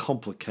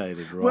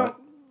complicated, right? Well,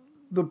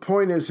 the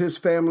point is his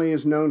family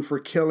is known for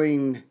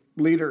killing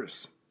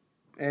leaders,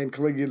 and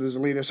Caligula's a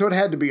leader, so it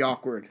had to be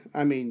awkward.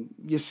 I mean,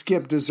 you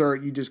skip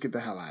dessert, you just get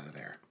the hell out of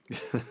there.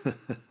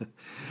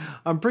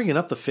 I'm bringing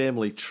up the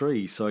family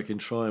tree so I can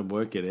try and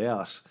work it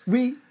out.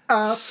 We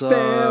are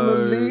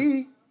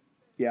family.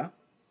 Yeah.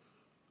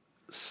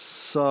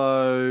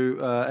 So,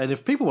 and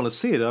if people want to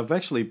see it, I've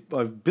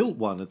built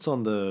one. It's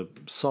on the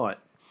site,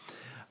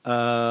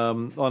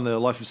 on the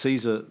Life of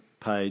Caesar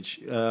page.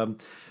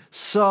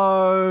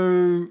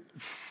 So,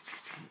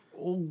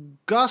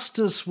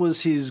 Augustus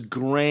was his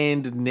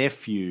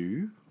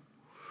grandnephew.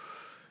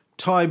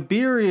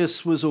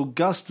 Tiberius was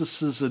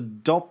Augustus's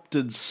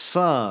adopted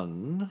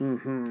son.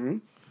 Mm-hmm.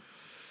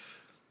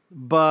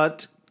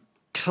 But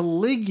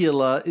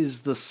Caligula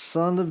is the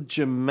son of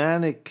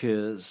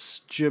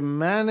Germanicus.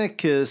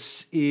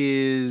 Germanicus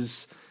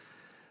is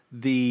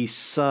the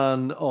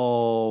son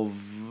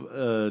of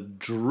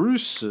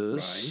Drusus.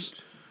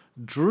 Right.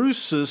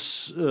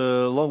 Drusus,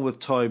 along with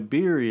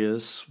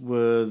Tiberius,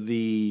 were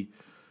the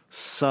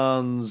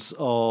sons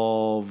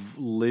of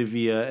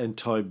Livia and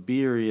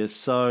Tiberius.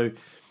 So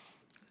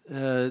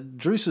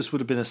Drusus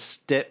would have been a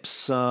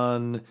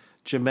stepson.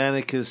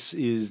 Germanicus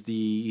is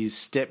his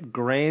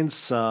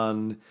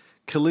step-grandson.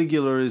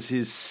 Caligula is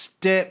his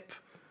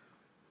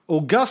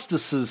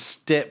Augustus's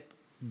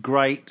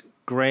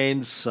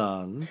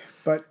step-great-grandson.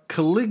 But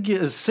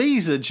Julius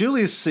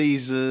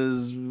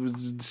Caesar's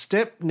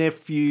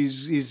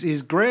step-nephew's,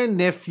 his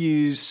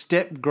grandnephew's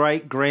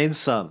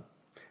step-great-grandson.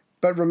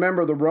 But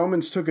remember, the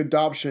Romans took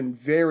adoption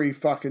very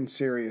fucking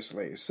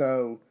seriously.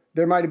 So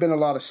there might have been a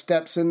lot of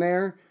steps in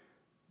there,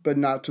 but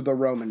not to the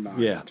Roman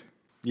mind.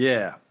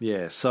 Yeah.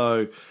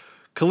 So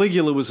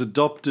Caligula was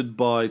adopted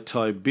by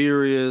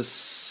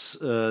Tiberius.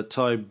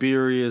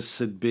 Tiberius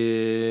had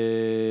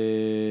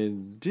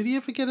been... Did he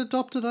ever get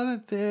adopted?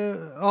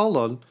 Hold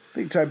on. I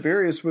think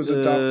Tiberius was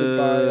adopted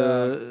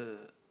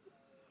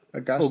by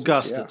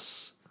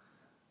Augustus. Yeah.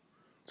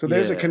 So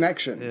there's a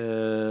connection.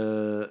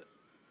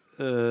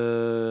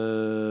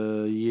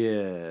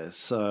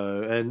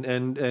 So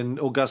and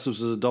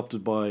Augustus was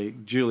adopted by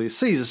Julius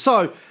Caesar.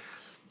 So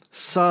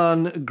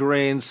son,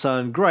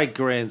 grandson,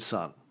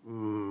 great-grandson.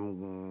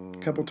 A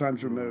couple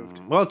times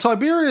removed. Well,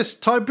 Tiberius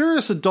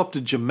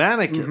adopted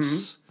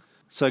Germanicus.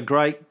 So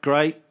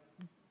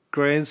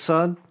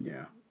great-great-grandson.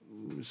 Yeah.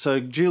 So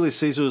Julius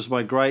Caesar was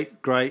my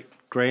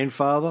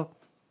great-great-grandfather,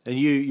 and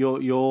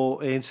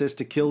your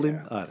ancestor killed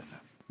him? I don't know.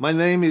 My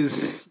name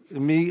is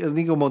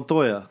Inigo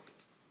Montoya.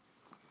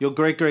 Your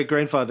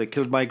great-great-grandfather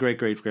killed my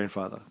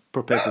great-great-grandfather.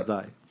 Prepare to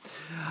die.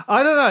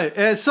 I don't know.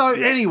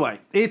 Anyway,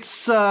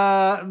 it's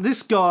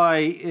this guy,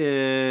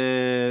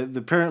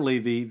 apparently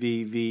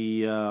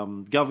the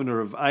governor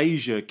of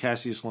Asia,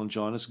 Cassius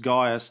Longinus,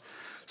 Gaius,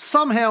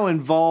 somehow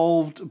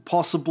involved,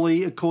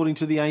 possibly, according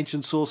to the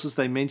ancient sources.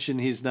 They mention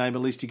his name.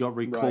 At least he got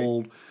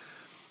recalled.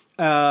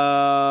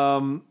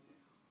 Right.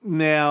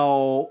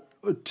 Now,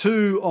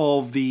 two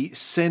of the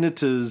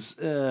senators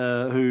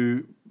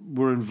who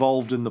were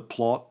involved in the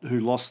plot, who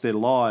lost their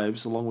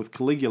lives, along with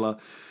Caligula,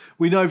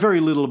 we know very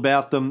little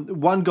about them.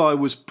 One guy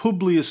was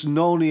Publius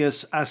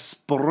Nonius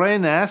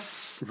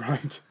Asprenas.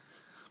 Right.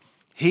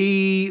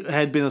 He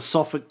had been a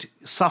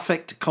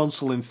suffect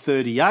consul in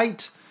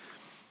 38.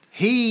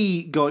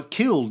 He got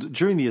killed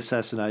during the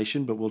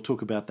assassination, but we'll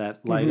talk about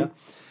that later.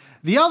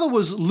 The other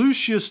was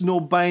Lucius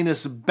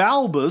Norbanus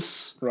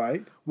Balbus.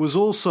 Right. Was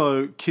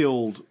also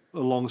killed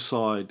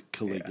alongside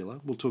Caligula.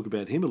 Yeah. We'll talk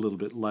about him a little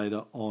bit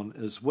later on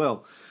as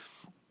well.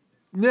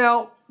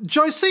 Now,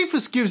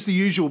 Josephus gives the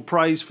usual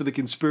praise for the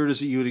conspirators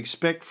that you would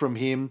expect from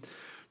him,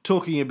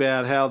 talking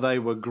about how they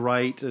were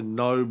great and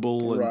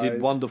noble and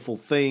did wonderful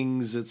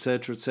things,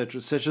 etc., etc.,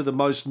 etc. The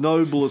most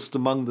noblest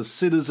among the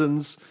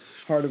citizens.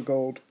 Heart of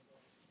gold.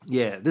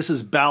 Yeah, this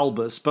is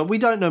Balbus, but we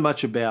don't know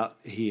much about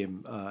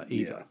him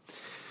either. Yeah.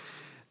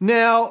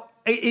 Now,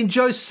 in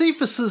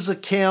Josephus's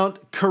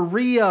account,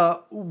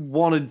 Correa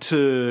wanted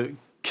to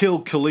kill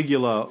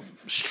Caligula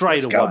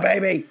straight away. Let's go,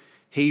 baby.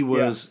 He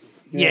was,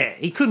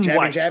 he couldn't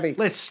wait. Jabby.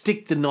 Let's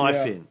stick the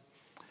knife in.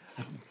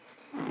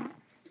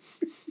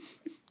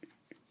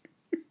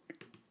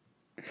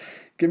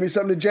 Give me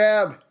something to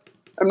jab.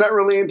 I'm not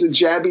really into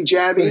jabby.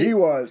 But he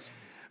was.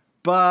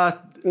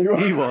 But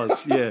he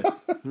was,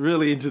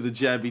 really into the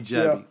jabby.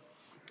 Yeah.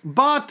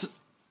 But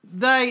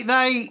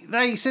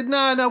they said,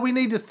 no, we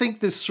need to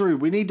think this through.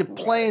 We need to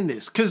plan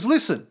this. Because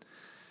listen,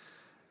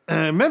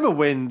 remember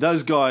when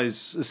those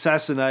guys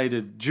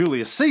assassinated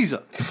Julius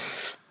Caesar?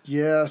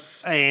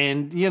 Yes.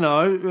 And, they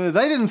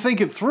didn't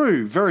think it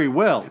through very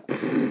well.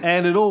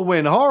 And it all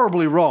went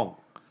horribly wrong.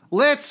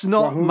 Let's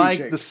not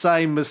make the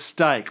same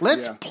mistake.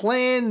 Let's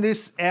plan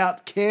this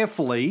out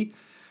carefully.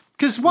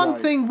 Because one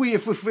thing,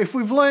 if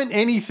we've learned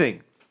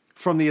anything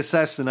from the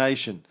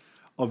assassination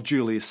of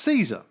Julius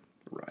Caesar,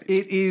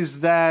 it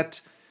is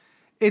that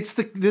it's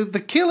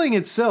the killing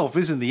itself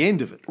isn't the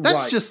end of it.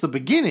 That's just the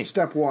beginning.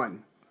 Step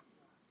one.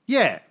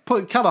 Yeah,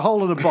 cut a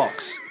hole in a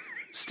box.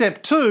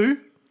 Step two.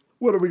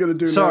 What are we going to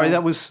do now? Sorry,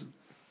 that was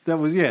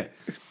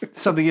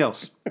something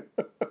else.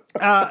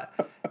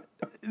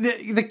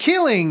 The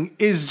killing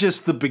is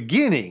just the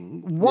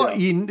beginning.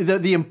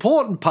 The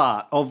important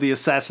part of the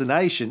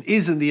assassination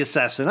isn't the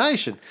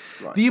assassination.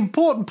 Right. The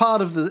important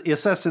part of the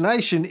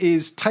assassination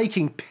is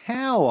taking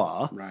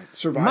power,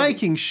 surviving,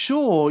 making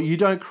sure you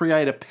don't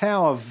create a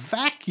power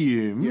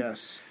vacuum.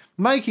 Yes,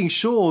 making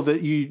sure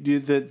that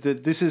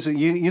that this isn't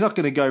you're not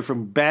going to go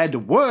from bad to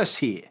worse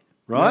here,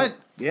 right?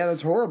 Yeah,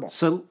 that's horrible.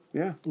 So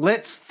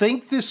let's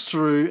think this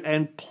through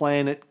and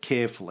plan it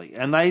carefully.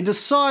 And they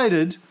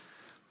decided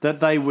that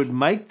they would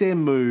make their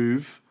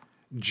move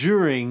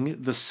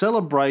during the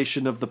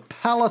celebration of the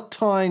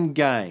Palatine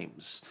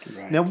Games.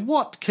 Right. Now,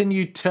 what can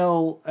you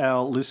tell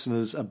our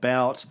listeners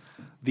about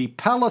the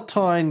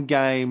Palatine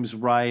Games,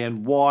 Ray,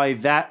 and why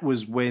that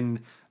was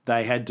when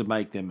they had to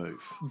make their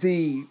move?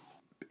 The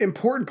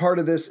important part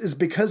of this is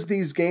because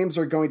these games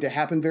are going to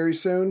happen very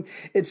soon,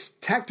 it's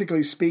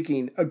tactically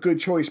speaking a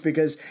good choice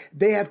because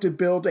they have to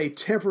build a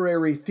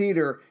temporary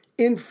theater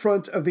in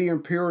front of the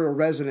imperial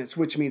residence,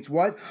 which means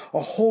what?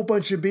 A whole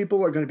bunch of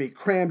people are going to be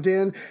crammed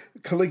in.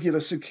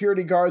 Caligula's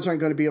security guards aren't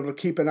going to be able to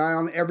keep an eye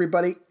on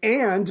everybody.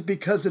 And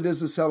because it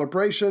is a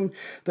celebration,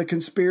 the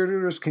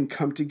conspirators can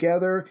come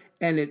together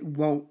and it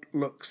won't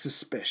look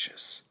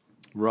suspicious.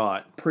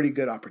 Right. Pretty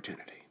good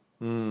opportunity.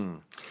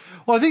 Well,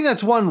 I think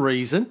that's one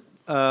reason.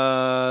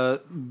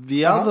 The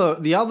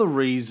other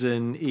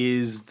reason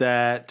is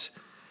that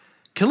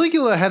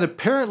Caligula had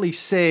apparently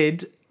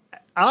said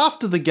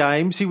after the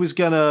games, he was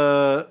going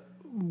to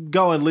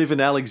go and live in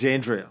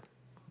Alexandria.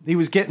 He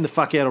was getting the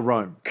fuck out of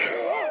Rome.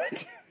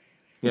 God.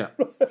 Yeah.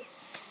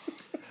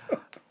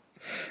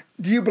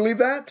 Do you believe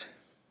that?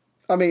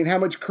 I mean, how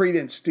much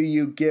credence do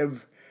you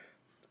give?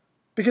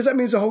 Because that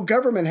means the whole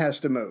government has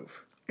to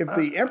move. If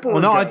the emperor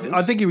goes...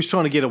 I think he was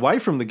trying to get away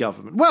from the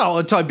government.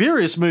 Well,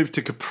 Tiberius moved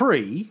to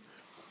Capri.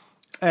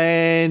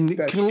 And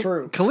that's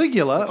true.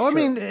 Caligula, that's I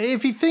true. mean,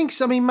 if he thinks,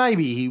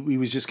 maybe he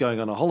was just going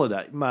on a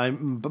holiday.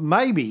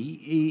 Maybe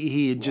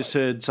he had just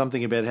heard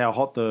something about how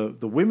hot the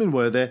women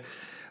were there.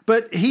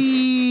 But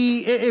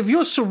if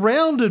you're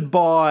surrounded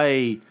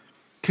by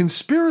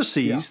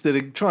conspiracies that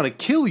are trying to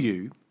kill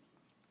you,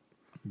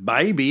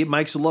 maybe it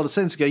makes a lot of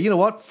sense to go, you know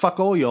what,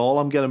 fuck all y'all,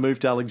 I'm going to move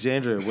to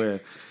Alexandria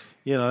where,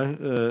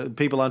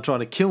 people aren't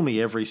trying to kill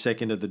me every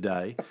second of the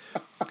day.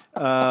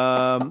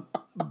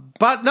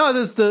 But no,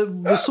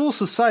 the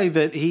sources say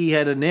that he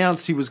had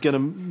announced he was going to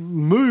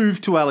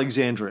move to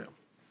Alexandria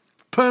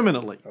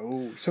permanently.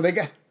 Oh, so they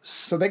got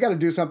to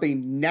do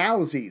something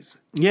nowsies.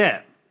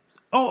 Yeah.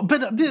 Oh,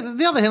 but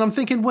the other hand, I'm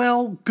thinking,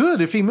 well,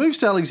 good. If he moves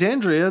to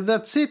Alexandria,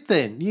 that's it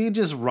then. You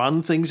just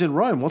run things in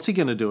Rome. What's he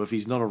going to do if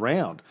he's not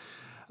around?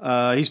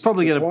 He's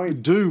probably going to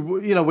do,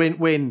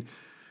 when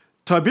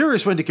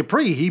Tiberius went to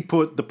Capri, he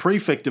put the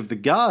prefect of the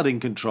guard in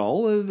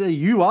control.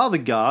 You are the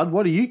guard.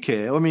 What do you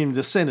care? I mean,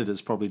 the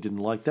senators probably didn't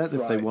like that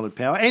if they wanted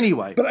power.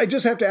 Anyway. But I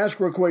just have to ask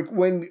real quick,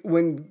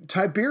 when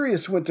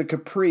Tiberius went to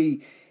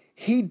Capri,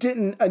 he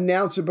didn't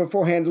announce it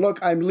beforehand. Look,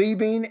 I'm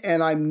leaving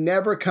and I'm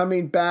never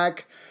coming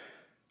back.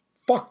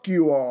 Fuck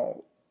you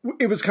all.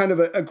 It was kind of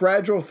a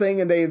gradual thing,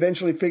 and they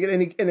eventually figured,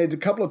 and a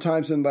couple of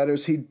times in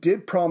letters, he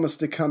did promise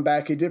to come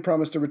back. He did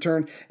promise to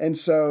return. And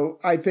so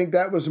I think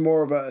that was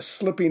more of a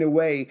slipping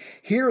away.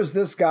 Here is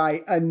this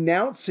guy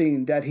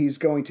announcing that he's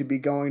going to be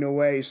going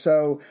away.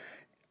 So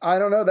I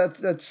don't know.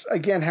 That's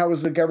again, how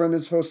is the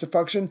government supposed to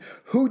function?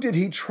 Who did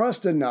he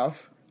trust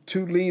enough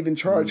to leave in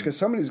charge? Because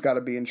somebody's got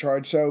to be in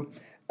charge. So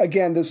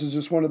again, this is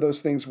just one of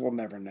those things we'll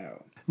never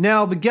know.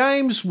 Now, the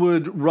games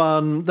they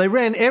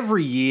ran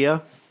every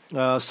year.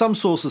 Some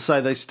sources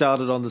say they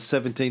started on the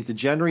 17th of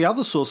January.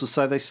 Other sources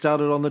say they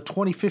started on the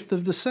 25th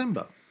of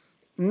December.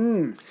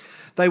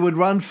 They would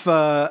run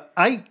for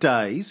 8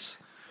 days,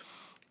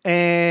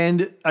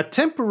 And a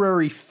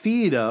temporary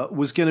theatre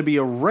was going to be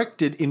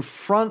erected in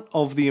front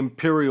of the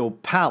imperial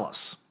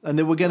palace. And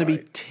there were going to be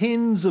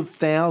tens of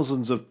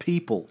thousands of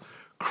people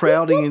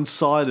crowding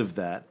inside of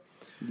that,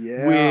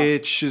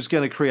 which is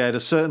going to create a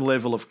certain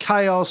level of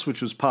chaos,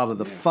 which was part of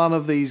the fun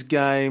of these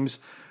games.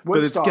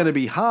 But it's going to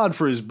be hard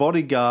for his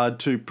bodyguard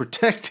to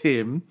protect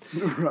him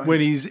when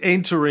he's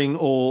entering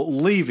or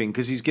leaving,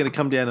 because he's going to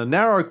come down a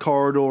narrow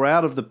corridor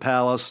out of the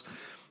palace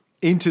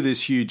into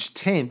this huge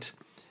tent.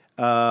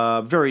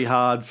 Very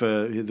hard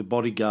for the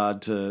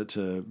bodyguard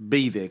to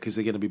be there because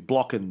they're going to be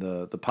blocking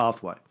the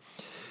pathway.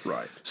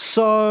 Right.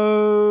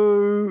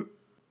 So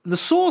the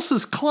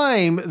sources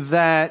claim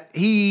that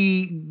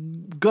he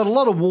got a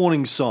lot of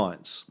warning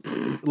signs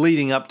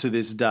leading up to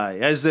this day,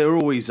 as there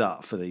always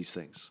are for these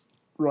things.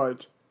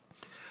 Right.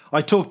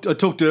 I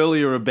talked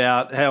earlier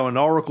about how an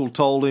oracle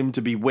told him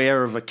to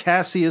beware of a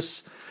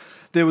Cassius.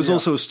 There was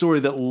also a story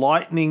that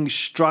lightning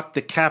struck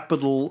the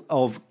capital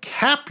of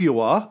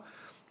Capua,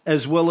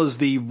 as well as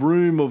the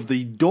room of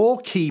the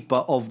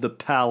doorkeeper of the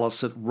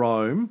palace at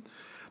Rome.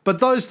 But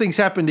those things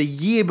happened a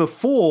year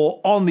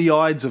before on the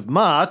Ides of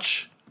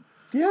March.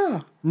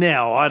 Yeah.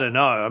 Now, I don't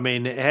know. I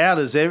mean,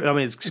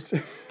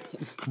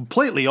 it's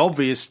completely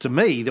obvious to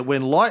me that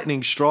when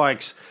lightning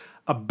strikes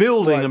a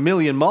building a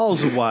million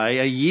miles away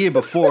a year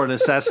before an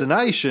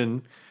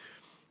assassination,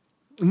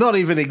 not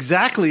even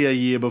exactly a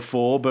year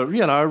before, but,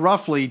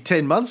 roughly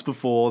 10 months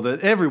before,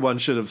 that everyone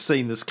should have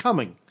seen this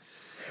coming.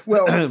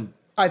 Well,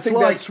 I think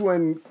that's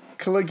when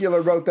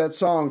Caligula wrote that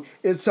song,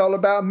 "It's all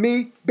about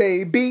me,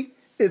 baby.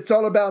 It's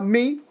all about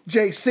me,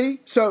 JC."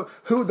 So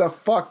who the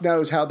fuck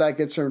knows how that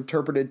gets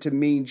interpreted to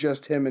mean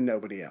just him and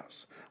nobody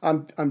else.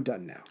 I'm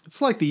done now.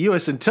 It's like the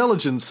U.S.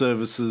 intelligence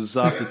services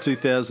after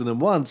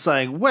 2001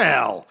 saying,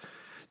 well,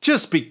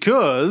 just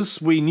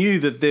because we knew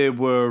that there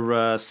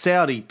were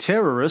Saudi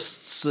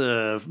terrorists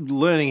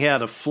learning how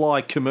to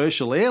fly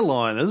commercial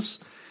airliners,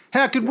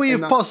 how could we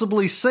have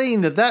possibly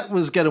seen that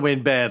was going to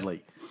end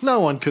badly? No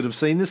one could have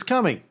seen this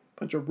coming.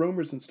 Bunch of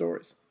rumors and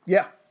stories.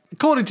 Yeah.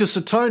 According to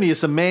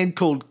Suetonius, a man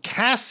called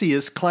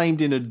Cassius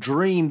claimed in a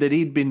dream that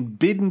he'd been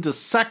bidden to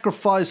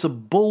sacrifice a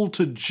bull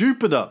to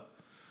Jupiter.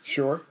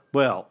 Sure.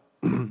 Well,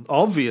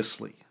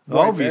 obviously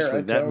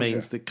that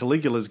means that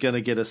Caligula's going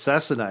to get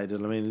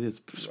assassinated. I mean, it's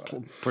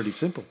pretty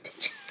simple.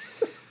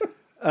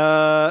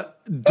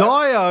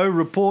 Dio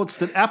reports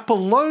that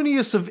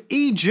Apollonius of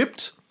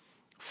Egypt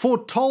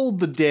foretold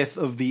the death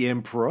of the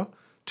emperor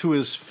to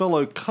his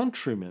fellow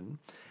countrymen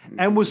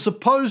and was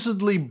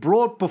supposedly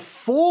brought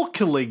before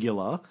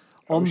Caligula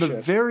on the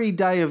very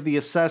day of the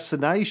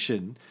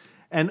assassination,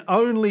 and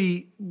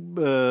only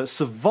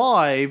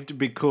survived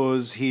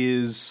because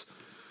his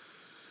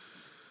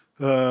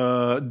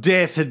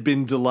death had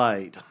been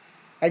delayed.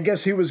 I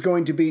guess he was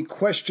going to be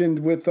questioned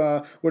with,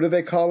 what do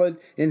they call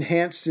it?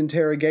 Enhanced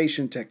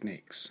interrogation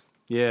techniques.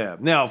 Yeah.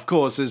 Now, of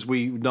course, as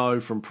we know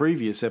from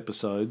previous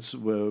episodes,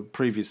 I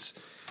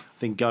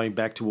think going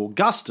back to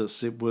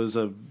Augustus, it was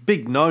a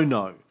big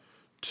no-no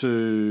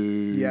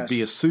to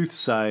be a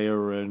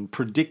soothsayer and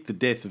predict the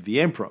death of the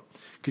emperor,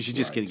 because you're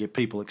just going to get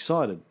people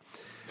excited.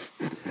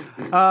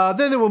 Then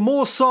there were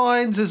more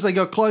signs as they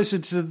got closer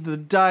to the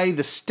day.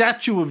 The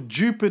statue of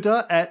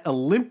Jupiter at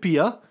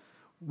Olympia,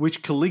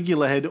 which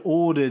Caligula had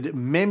ordered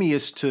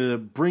Memmius to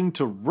bring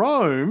to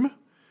Rome,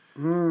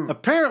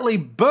 apparently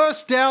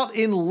burst out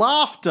in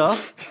laughter,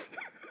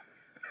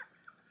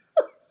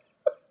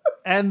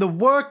 and the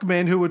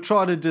workmen who were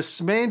trying to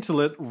dismantle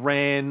it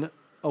ran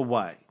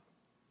away.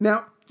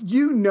 Now, I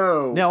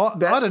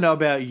don't know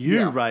about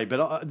you, Ray,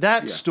 but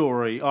that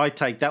story, I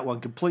take that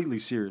one completely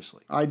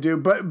seriously. I do,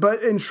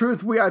 but in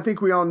truth, I think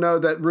we all know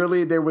that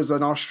really there was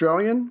an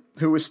Australian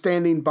who was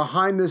standing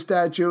behind the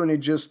statue and he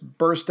just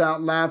burst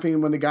out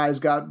laughing when the guys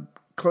got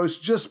close,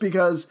 just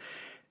because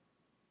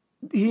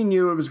he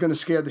knew it was going to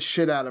scare the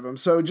shit out of him.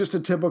 So just a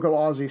typical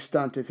Aussie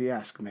stunt, if you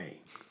ask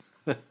me.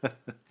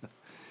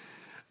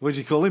 What'd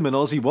you call him? An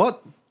Aussie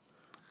what?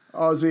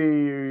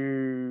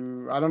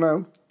 Aussie, I don't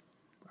know.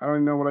 I don't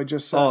even know what I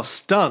just said. Oh,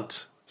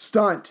 stunt.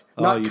 Stunt,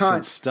 not you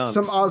cunt. said stunt.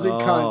 Some Aussie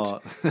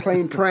cunt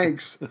playing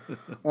pranks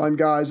on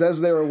guys,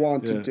 as they were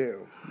wont to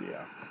do.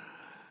 Yeah.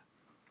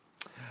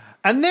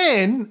 And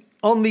then,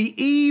 on the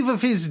eve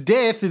of his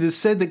death, it is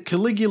said that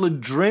Caligula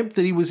dreamt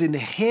that he was in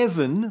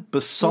heaven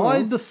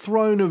beside the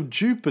throne of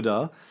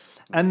Jupiter,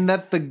 and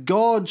that the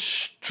god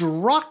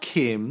struck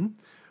him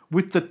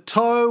with the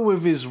toe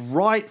of his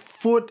right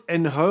foot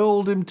and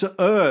hurled him to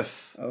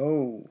earth.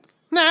 Oh.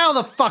 Now, how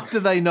the fuck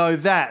do they know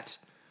that?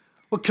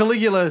 Well,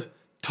 Caligula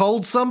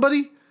told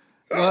somebody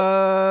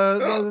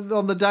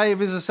on the day of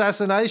his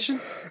assassination.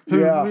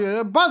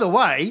 Who, by the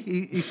way,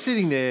 he's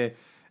sitting there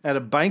at a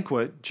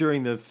banquet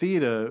during the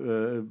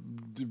theatre,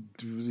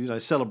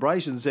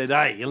 celebration, said,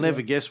 "Hey, you'll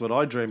never guess what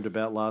I dreamed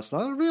about last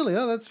night." Oh, really?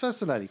 Oh, that's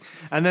fascinating.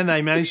 And then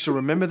they managed to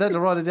remember that, to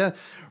write it down.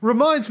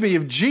 Reminds me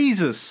of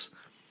Jesus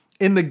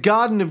in the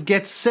Garden of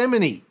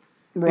Gethsemane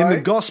in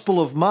the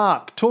Gospel of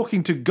Mark,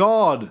 talking to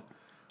God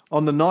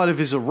on the night of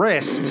his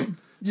arrest,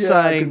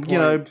 saying,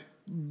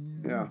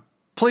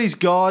 please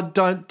God,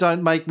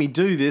 don't make me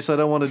do this. I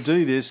don't want to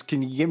do this.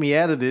 Can you get me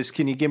out of this?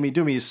 Can you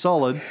do me a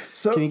solid?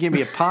 Can you give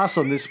me a pass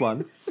on this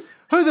one?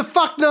 Who the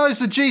fuck knows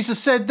that Jesus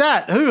said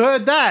that? Who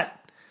heard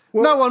that?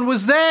 Well, no one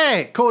was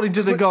there, according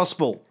to the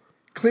gospel.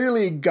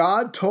 Clearly,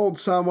 God told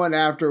someone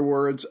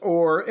afterwards,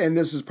 and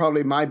this is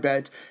probably my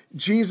bet,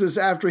 Jesus,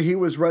 after he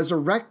was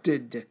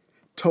resurrected,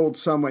 told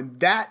someone.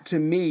 That, to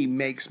me,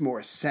 makes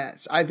more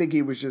sense. I think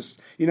he was just,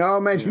 you're not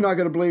going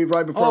to believe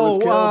right before I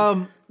was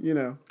killed,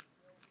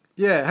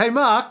 Yeah. Hey,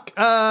 Mark,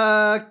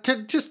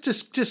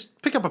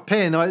 just pick up a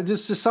pen.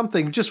 This is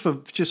something just for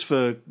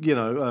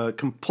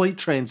complete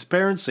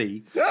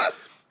transparency.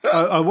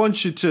 I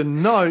want you to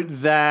note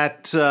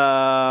that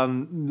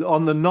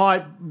on the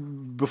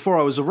night before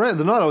I was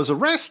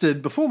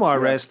arrested, before my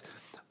arrest,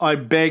 I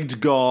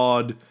begged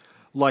God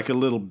like a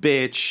little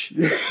bitch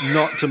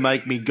not to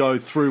make me go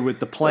through with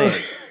the plan.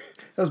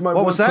 That was my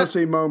one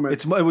pussy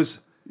moment.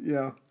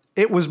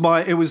 It was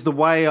the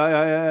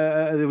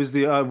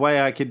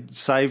way I could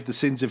save the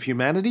sins of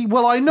humanity.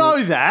 Well, I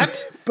know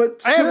that,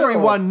 but still.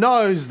 Everyone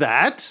knows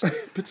that,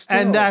 but still.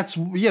 And that's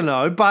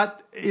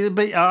but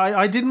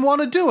I didn't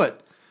want to do it.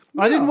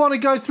 I didn't want to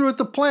go through with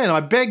the plan. I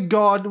begged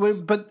God,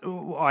 but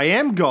I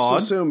am God,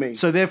 so sue me.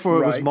 So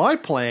therefore it was my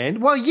plan.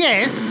 Well,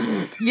 yes,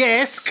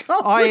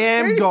 I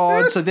am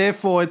God, so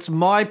therefore it's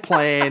my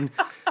plan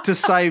to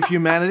save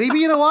humanity. But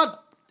you know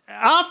what?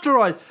 After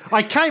I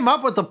came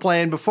up with the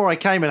plan before I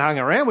came and hung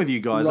around with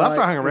you guys. Right.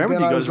 After I hung around with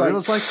you guys, I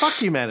was like, fuck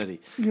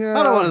humanity. Yeah.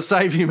 I don't want to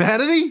save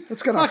humanity.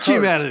 It's gonna fuck hurt.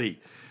 Humanity.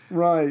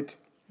 Right.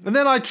 And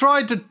then I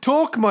tried to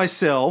talk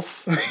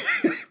myself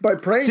by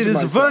praying. See,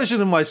 there's a version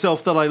of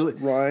myself that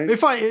right.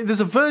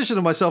 There's a version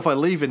of myself I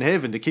leave in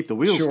heaven to keep the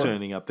wheels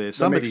turning up there.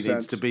 Somebody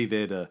needs to be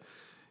there to,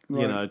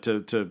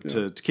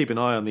 to keep an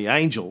eye on the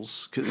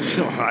angels, because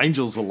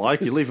angels are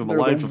like you leave them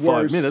alone for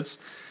 5 minutes.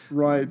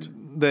 Right.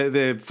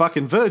 They're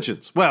fucking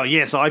virgins. Well,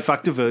 yes, I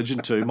fucked a virgin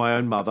too, my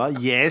own mother.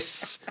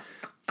 Yes,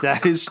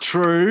 that is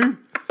true.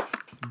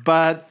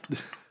 But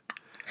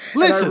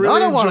listen, I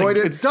don't want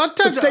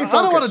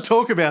to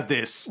talk about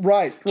this.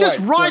 Right. Just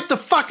write the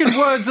fucking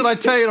words that I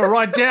tell you to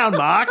write down,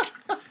 Mark.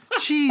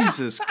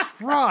 Jesus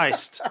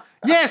Christ.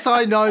 Yes,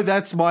 I know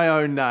that's my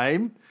own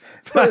name.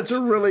 But it's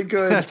a really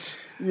good.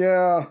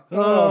 Yeah.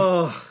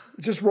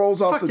 It just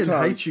rolls off the tongue. I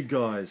fucking hate you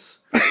guys.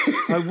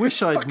 I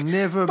wish I'd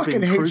never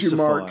been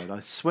crucified.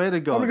 I swear to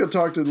God. I'm going to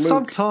talk to Luke.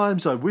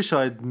 Sometimes I wish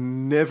I'd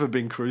never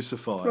been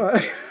crucified.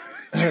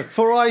 Right.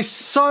 For I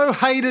so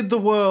hated the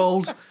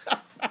world,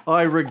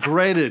 I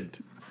regretted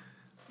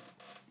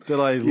that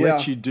I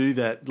let you do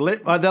that.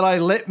 That I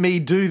let me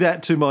do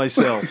that to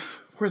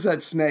myself. Where's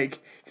that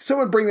snake?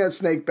 Someone bring that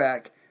snake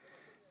back.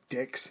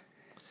 Dicks.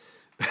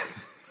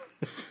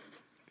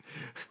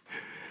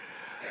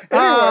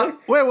 Anyway.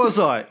 Where was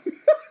I?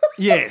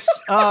 Yes.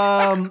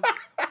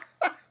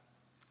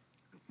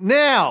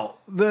 Now,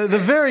 the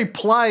very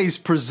plays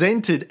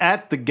presented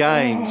at the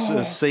games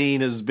are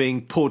seen as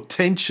being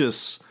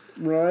portentous.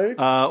 Right.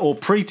 Or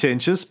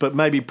pretentious, but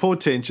maybe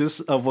portentous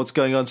of what's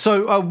going on.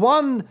 So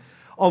one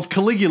of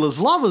Caligula's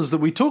lovers that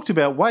we talked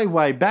about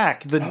way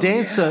back, the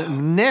dancer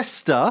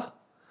Nestor,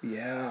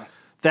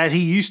 that he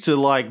used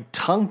to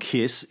tongue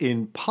kiss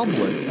in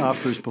public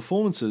after his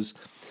performances.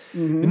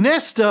 Mm-hmm.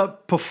 Nestor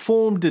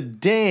performed a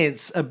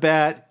dance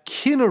about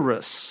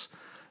Cinyras,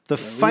 the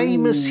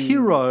famous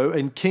hero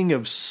and king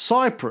of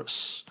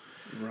Cyprus.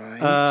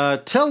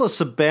 Right. Tell us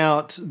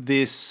about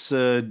this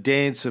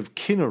dance of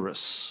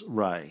Cinyras,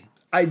 Ray.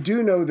 I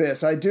do know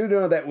this. I do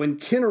know that when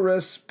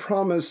Cinyras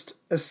promised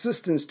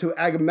assistance to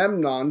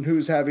Agamemnon,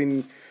 who's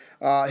having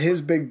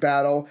his big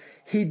battle,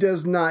 he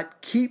does not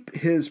keep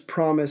his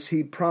promise.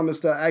 He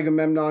promised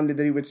Agamemnon that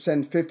he would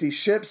send 50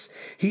 ships.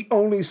 He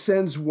only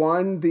sends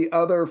one. The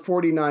other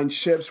 49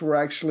 ships were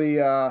actually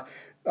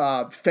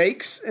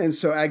fakes, and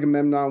so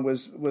Agamemnon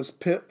was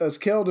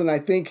killed. And I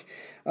think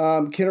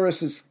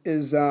Cinyras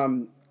is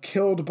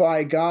killed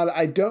by God.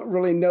 I don't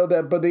really know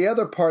that, but the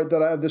other part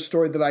of the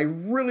story that I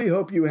really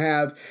hope you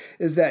have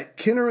is that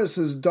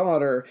Cinyras'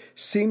 daughter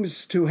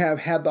seems to have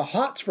had the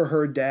hots for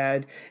her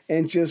dad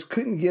and just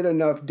couldn't get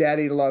enough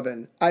daddy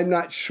loving. I'm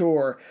not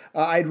sure.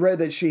 I'd read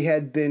that she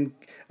had been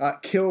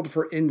killed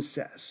for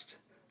incest.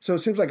 So it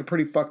seems like a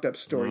pretty fucked up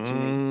story to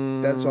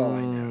me. That's all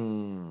I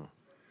know.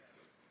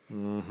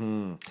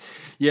 Mm-hmm.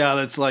 Yeah,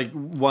 it's like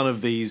one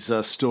of these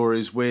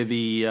stories where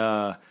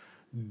the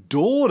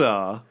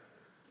daughter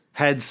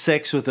had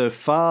sex with her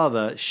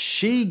father.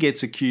 She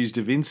gets accused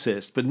of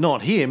incest, but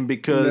not him,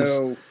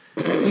 because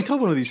we told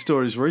one of these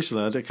stories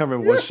recently. I can't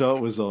remember what show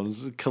it was on.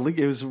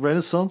 It was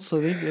Renaissance, I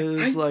think.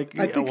 It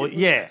was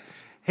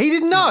he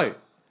didn't know.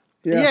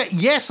 Yeah.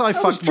 Yes, I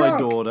fucked my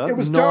daughter. It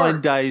was 9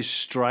 days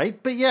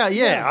straight, but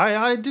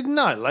I didn't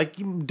know.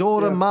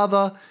 Daughter,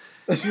 mother,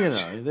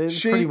 they're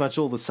pretty much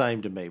all the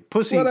same to me.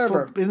 Pussy,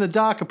 in the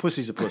dark, a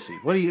pussy's a pussy.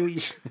 What are you going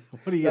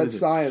to do? That's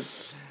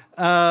science.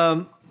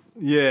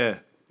 Yeah.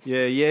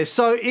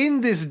 So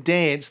in this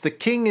dance, the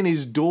king and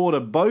his daughter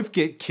both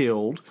get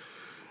killed,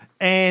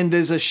 and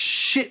there's a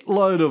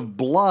shitload of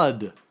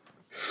blood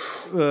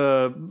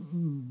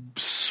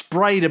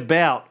sprayed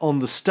about on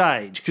the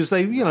stage because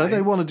they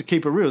wanted to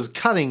keep it real. It was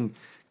cutting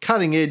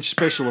edge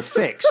special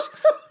effects.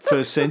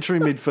 First century,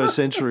 mid-first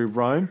century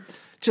Rome.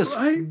 Just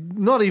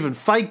not even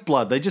fake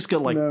blood. They just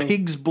got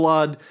pig's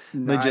blood.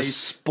 And They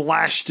just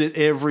splashed it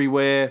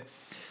everywhere.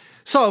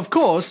 So of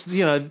course,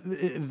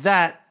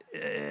 that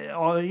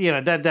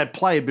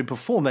play had been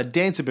performed, that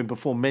dance had been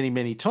performed many,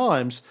 many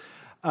times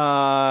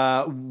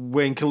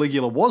when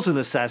Caligula wasn't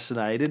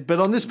assassinated. But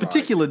on this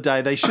particular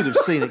day, they should have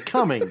seen it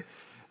coming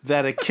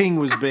that a king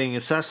was being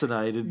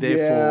assassinated.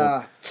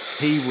 Therefore,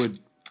 he would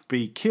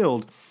be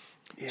killed.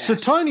 Yes.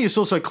 Suetonius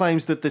also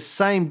claims that the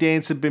same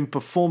dance had been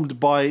performed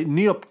by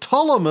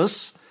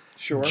Neoptolemus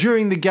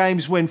during the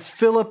games when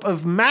Philip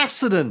of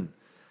Macedon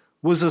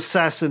was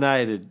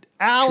assassinated.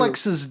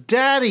 Alex's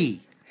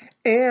daddy.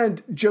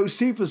 And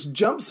Josephus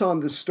jumps on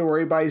the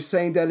story by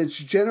saying that it's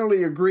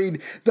generally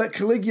agreed that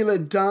Caligula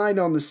died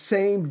on the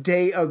same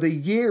day of the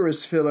year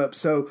as Philip.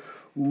 So,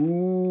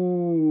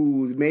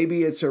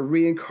 maybe it's a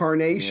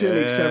reincarnation,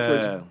 except for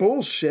it's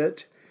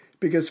bullshit,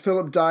 because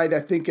Philip died,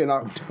 I think, in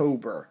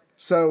October.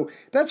 So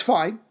that's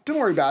fine. Don't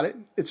worry about it.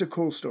 It's a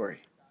cool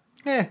story.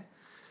 Yeah.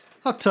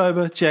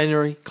 October,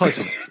 January, close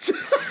enough.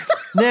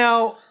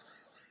 Now,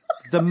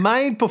 the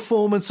main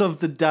performance of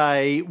the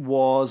day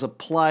was a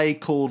play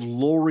called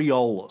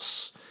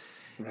Laureolus.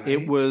 Right.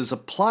 It was a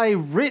play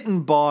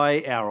written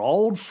by our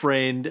old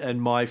friend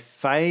and my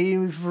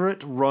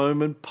favourite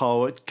Roman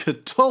poet,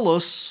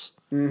 Catullus,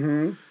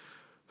 who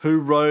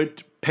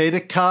wrote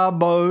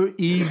Pedicabo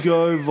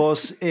ego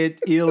vos et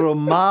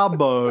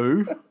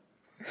iromabo,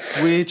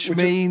 which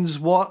means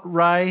what,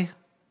 Ray?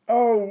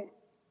 Oh,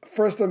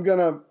 first I'm going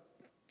to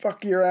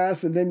fuck your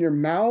ass and then your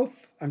mouth?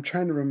 I'm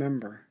trying to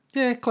remember.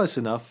 Yeah, close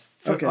enough.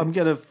 Okay. I'm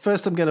going to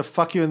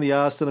fuck you in the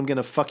ass, then I'm going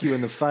to fuck you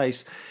in the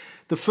face.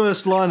 The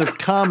first line of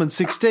Carmen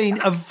 16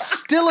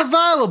 still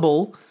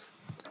available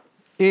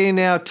in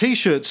our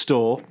T-shirt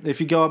store. If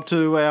you go up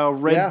to our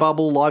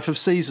Redbubble Life of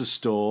Caesar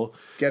store,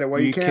 get it while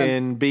you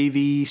can be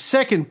the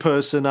second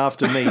person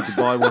after me to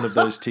buy one of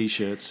those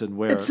T-shirts and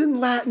wear it. It's in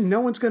Latin.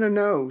 No one's going to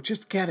know.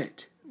 Just get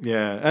it.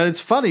 Yeah, and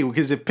it's funny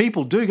because if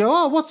people do go,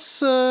 oh, what's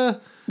the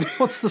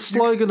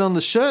slogan on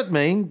the shirt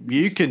mean?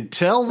 You can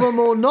tell them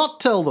or not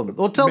tell them,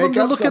 or tell them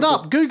to look it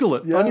up. Google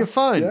it on your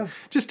phone. Yeah.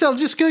 Just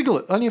Google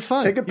it on your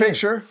phone. Take a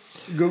picture.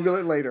 Google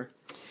it later.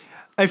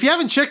 If you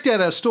haven't checked out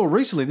our store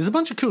recently, there's a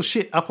bunch of cool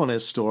shit up on our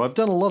store. I've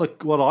done a lot of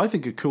what I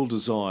think are cool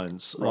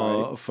designs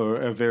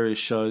for our various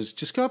shows.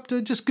 Just go up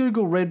to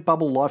Google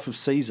Redbubble Life of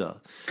Caesar.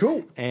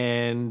 Cool.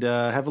 And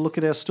have a look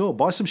at our store.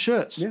 Buy some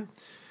shirts. Yeah.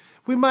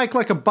 We make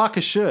like $1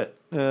 a shirt.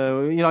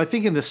 I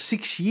think in the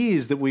 6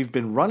 years that we've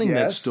been running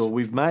that store,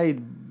 we've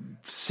made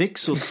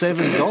 $6 or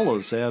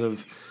 $7 out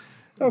of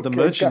the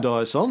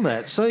merchandise on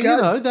that. So,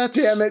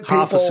 that's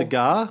half a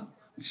cigar.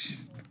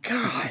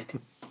 God.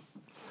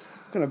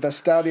 I'm going to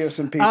Vestadio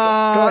some people.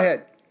 Go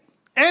ahead.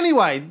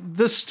 Anyway,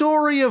 the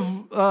story of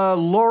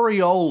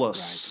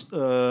Laureolus.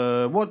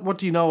 Right. What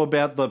do you know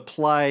about the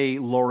play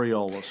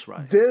Laureolus,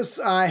 Ray? This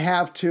I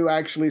have to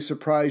actually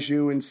surprise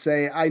you and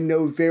say I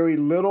know very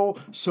little,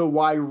 so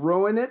why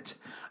ruin it?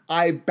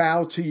 I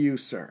bow to you,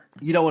 sir.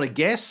 You don't want to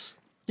guess?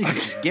 You can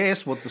just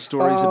guess what the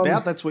story's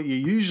about. That's what you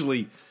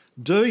usually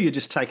do. You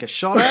just take a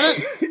shot at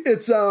it.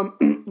 It's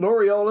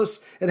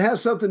Laureolus. It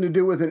has something to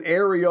do with an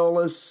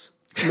areolus.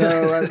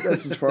 No,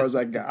 that's as far as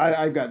I got.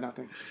 I've got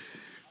nothing.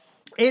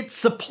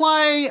 It's a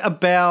play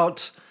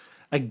about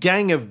a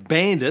gang of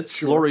bandits.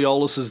 Sure.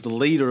 Laureolus is the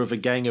leader of a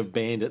gang of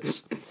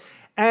bandits.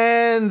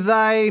 And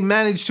they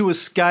manage to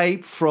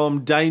escape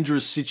from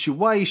dangerous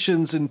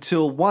situations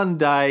until one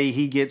day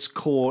he gets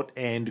caught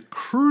and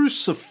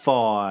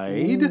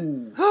crucified.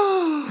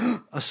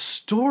 A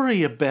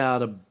story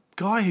about a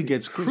guy who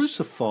gets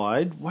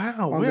crucified.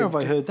 Wow, where have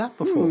I heard that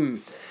before?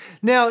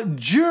 Now,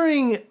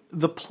 during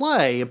the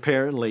play,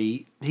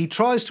 apparently, he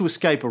tries to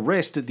escape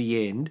arrest at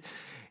the end,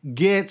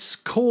 gets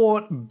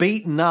caught,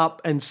 beaten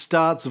up, and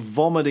starts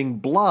vomiting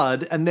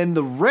blood, and then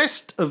the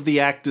rest of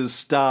the actors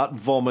start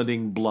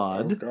vomiting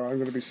blood. Oh, God, I'm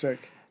going to be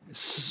sick.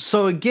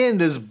 So, again,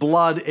 there's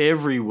blood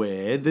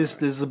everywhere.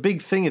 There's a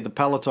big thing at the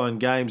Palatine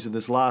Games in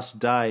this last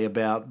day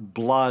about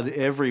blood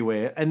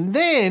everywhere. And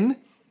then,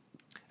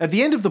 at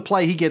the end of the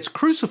play, he gets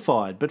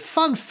crucified. But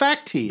fun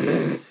fact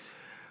here...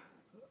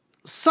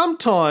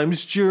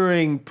 Sometimes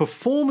during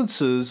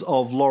performances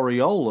of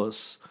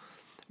Laureolus,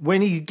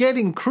 when he's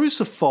getting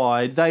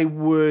crucified, they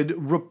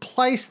would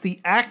replace the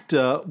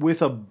actor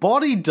with a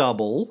body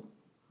double,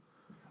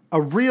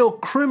 a real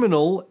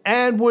criminal,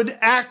 and would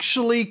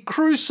actually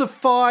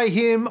crucify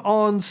him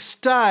on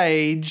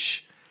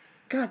stage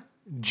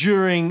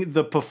during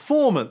the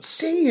performance.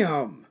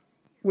 Damn.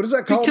 What is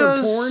that called in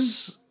porn?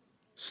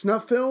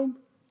 Snuff film?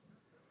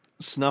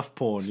 Snuff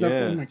porn,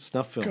 yeah.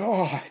 Snuff film.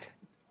 God.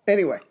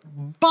 Anyway.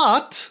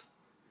 But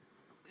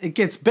it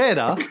gets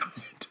better.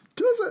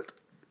 Does it?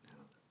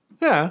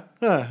 Yeah.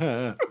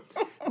 Now,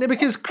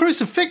 because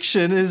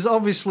crucifixion is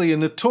obviously a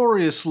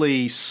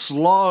notoriously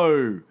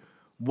slow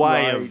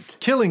way of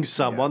killing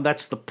someone. Yeah.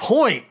 That's the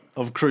point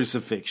of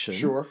crucifixion.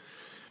 Sure.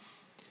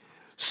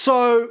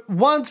 So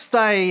once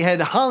they had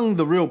hung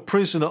the real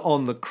prisoner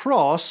on the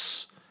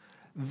cross,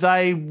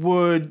 they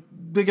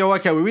go,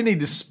 okay, well, we need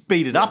to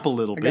speed it up a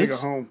little bit. I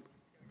gotta go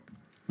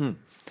home.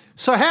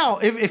 So how,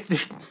 if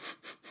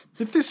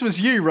this was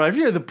you, Ray, if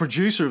you're the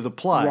producer of the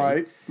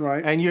play,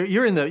 right, and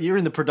you're in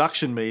the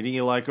production meeting,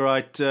 you're like,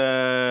 right,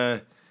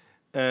 I'm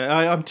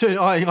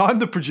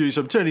the producer.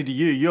 I'm turning to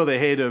you. You're the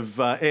head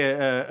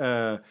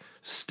of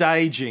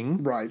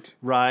staging, right?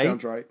 Ray,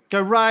 Sounds right.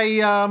 Go,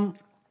 Ray.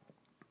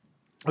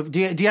 Do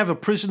you have a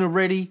prisoner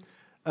ready,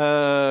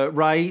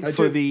 Ray,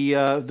 for the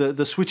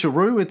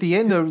switcheroo at the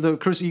end of the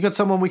crucifix? You got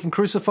someone we can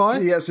crucify?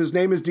 Yes, his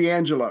name is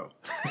D'Angelo.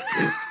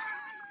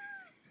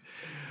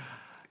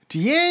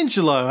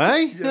 D'Angelo, eh?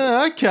 Yes.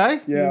 Oh,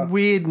 okay. Yeah.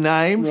 Weird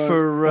name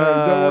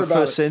for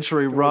first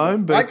century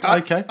Rome, but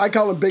okay. I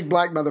call him Big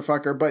Black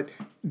Motherfucker, but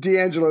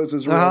D'Angelo's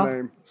his real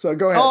name. So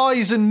go ahead. Oh,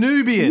 he's a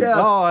Nubian. Yes.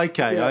 Oh,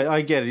 okay. Yes.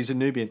 I get it. He's a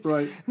Nubian.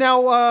 Right.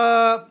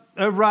 Now,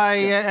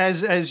 Ray,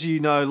 as you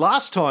know,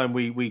 last time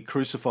we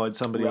crucified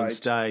somebody on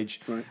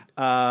stage,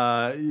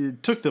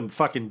 it took them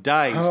fucking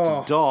days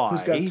to die.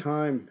 Who's got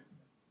time?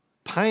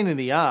 Pain in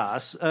the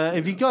ass.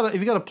 Have you got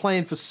a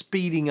plan for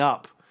speeding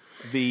up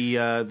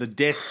the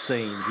death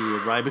scene here,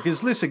 Ray?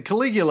 Because listen,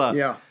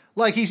 Caligula,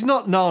 he's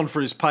not known for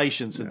his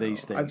patience in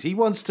these things. He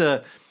wants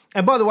to.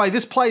 And by the way,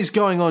 this play is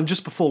going on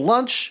just before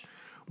lunch.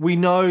 We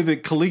know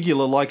that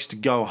Caligula likes to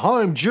go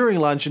home during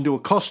lunch and do a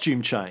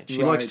costume change.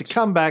 He likes to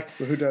come back,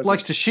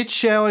 likes to shit,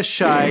 shower,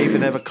 shave,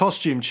 and have a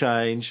costume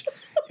change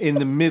in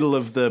the middle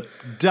of the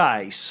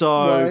day.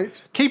 So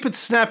keep it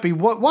snappy.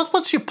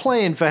 What's your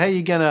plan for how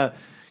you're going to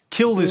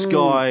kill this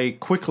guy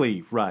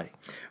quickly, Ray?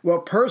 Well,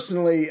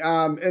 personally,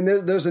 and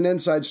there's an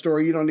inside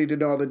story. You don't need to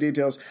know all the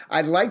details.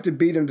 I'd like to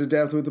beat him to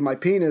death with my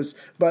penis,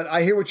 but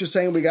I hear what you're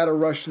saying. We got to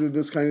rush through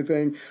this kind of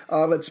thing.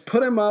 Let's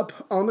put him up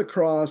on the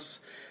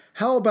cross.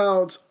 How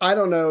about, I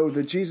don't know,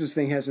 the Jesus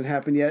thing hasn't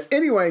happened yet.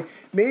 Anyway,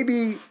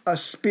 maybe a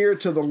spear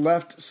to the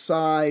left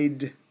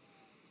side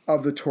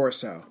of the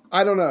torso.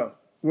 I don't know.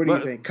 What do you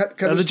think?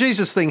 The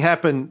Jesus thing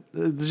happened.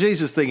 The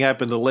Jesus thing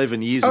happened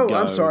 11 years ago.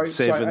 I'm sorry.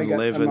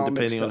 11,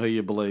 depending on who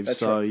you believe. That's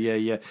so right.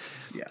 yeah.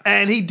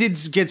 And he did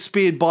get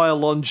speared by a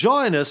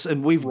Longinus,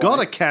 and we've got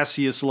a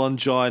Cassius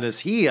Longinus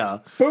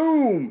here.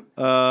 Boom.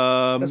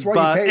 That's why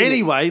but you paid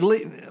anyway,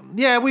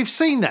 we've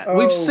seen that.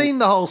 We've seen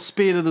the whole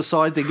spear to the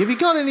side thing. Have you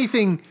got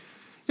anything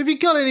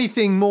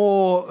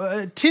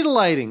more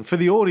titillating for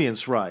the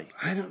audience, Ray?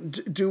 I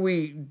don't. Do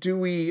we?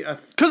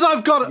 Because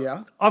I've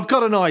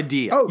got an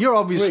idea. Oh, you're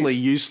obviously please.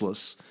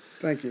 useless.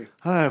 Thank you.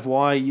 I don't know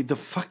why. The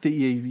fact that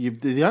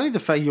the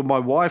fact you're my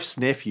wife's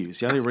nephew is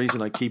the only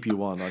reason I keep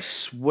you on. I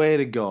swear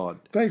to God.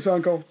 Thanks,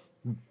 Uncle.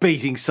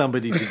 Beating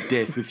somebody to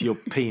death with your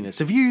penis.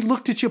 Have you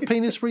looked at your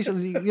penis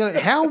recently? You know,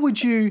 how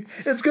would you?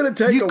 It's going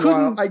to take a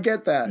while. I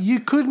get that.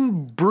 You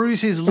couldn't bruise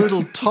his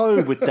little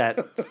toe with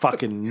that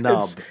fucking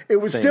nub.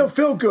 It would still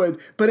feel good.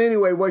 But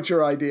anyway, what's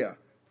your idea?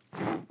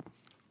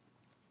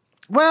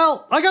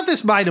 Well, I got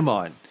this mate of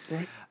mine,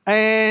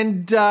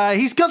 and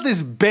he's got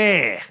this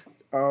bear.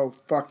 Oh,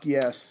 fuck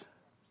yes.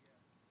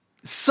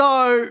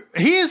 So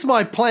here's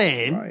my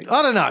plan. Right.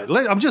 I don't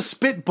know. I'm just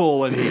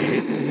spitballing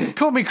here.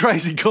 Call me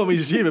crazy, call me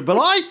stupid. But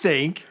I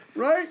think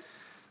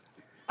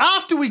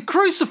after we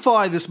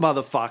crucify this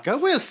motherfucker,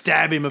 we'll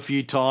stab him a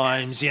few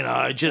times,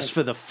 just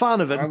for the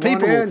fun of it. And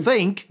people will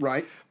think,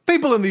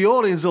 people in the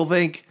audience will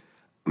think,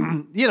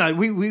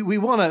 we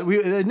want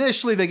to,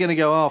 initially they're going to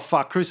go, oh,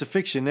 fuck,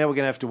 crucifixion. Now we're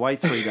going to have to wait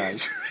 3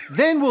 days.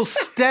 Then we'll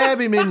stab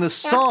him in the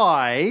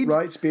side.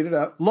 Right, speed it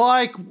up.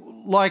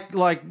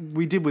 Like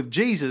we did with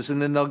Jesus,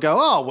 and then they'll go,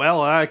 oh,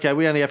 well, okay,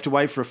 we only have to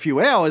wait for a few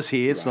hours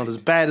here. It's not as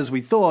bad as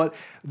we thought.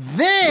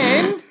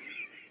 Then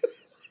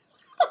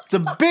the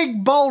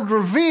big, bold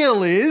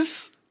reveal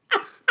is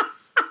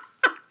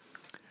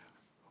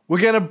we're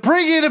going to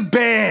bring in a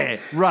bear,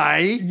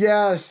 Ray.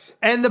 Yes.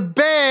 And the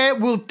bear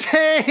will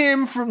tear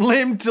him from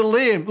limb to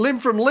limb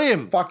from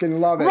limb. Fucking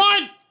love it.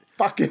 Right.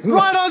 Fucking love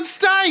right on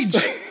stage.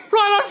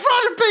 Right in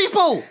front of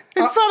people.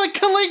 In front of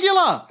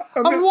Caligula.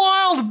 A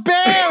wild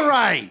bear,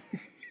 Ray.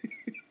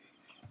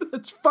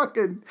 That's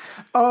fucking...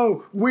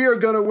 Oh, we are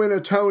going to win a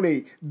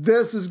Tony.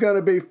 This is going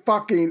to be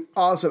fucking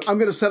awesome. I'm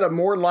going to set up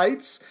more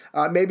lights,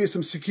 maybe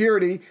some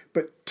security,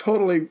 but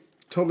totally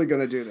going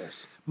to do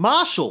this.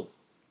 Martial,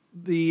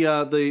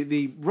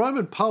 the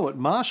Roman poet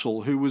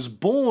Martial, who was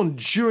born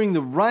during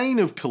the reign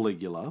of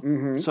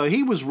Caligula, so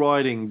he was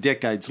writing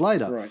decades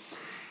later. Right.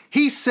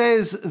 He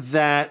says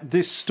that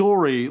this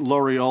story,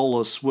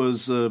 Laureolus,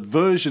 was a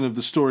version of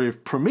the story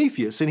of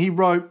Prometheus, and he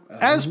wrote,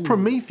 as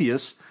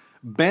Prometheus,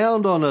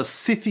 bound on a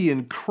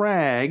Scythian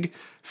crag,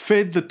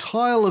 fed the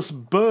tireless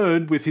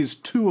bird with his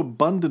too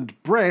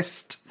abundant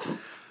breast,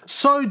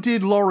 so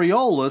did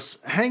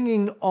Laureolus,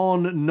 hanging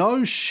on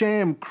no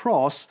sham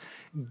cross,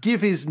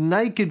 give his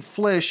naked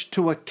flesh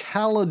to a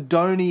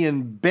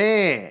Caledonian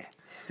bear.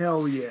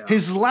 Hell yeah.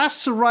 His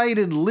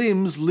lacerated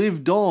limbs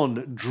lived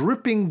on,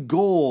 dripping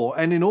gore,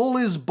 and in all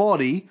his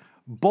body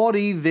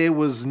there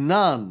was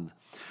none.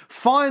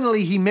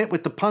 Finally, he met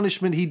with the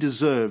punishment he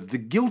deserved. The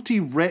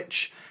guilty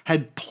wretch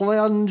had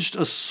plunged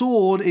a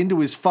sword into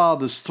his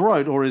father's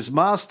throat, or his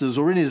master's,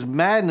 or in his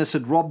madness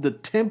had robbed the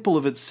temple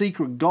of its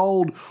secret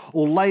gold,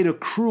 or laid a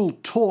cruel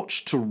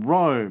torch to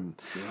Rome.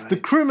 Right. The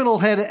criminal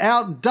had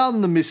outdone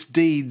the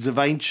misdeeds of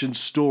ancient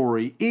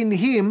story. In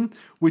him,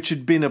 which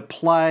had been a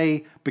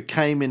play,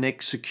 became an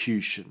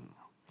execution.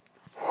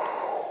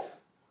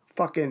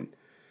 Fucking...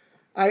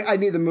 I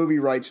need the movie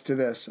rights to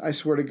this. I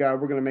swear to God,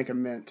 we're going to make a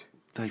mint.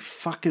 They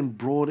fucking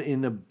brought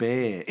in a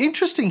bear.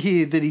 Interesting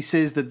here that he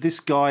says that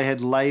this guy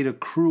had laid a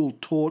cruel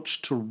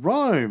torch to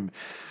Rome.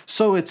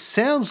 So it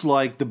sounds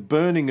like the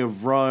burning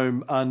of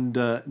Rome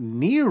under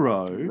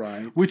Nero,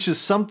 right, which is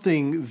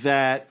something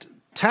that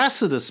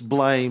Tacitus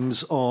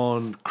blames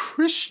on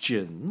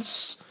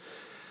Christians.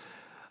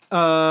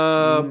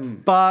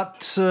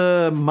 But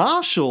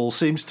Marshall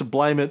seems to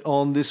blame it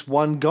on this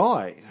one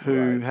guy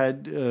who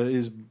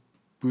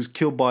was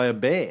killed by a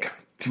bear.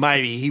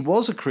 Maybe he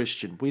was a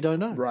Christian. We don't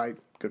know. Right.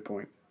 Good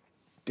point.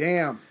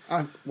 Damn.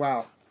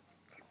 Wow.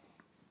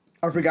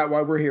 I forgot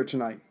why we're here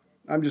tonight.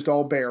 I'm just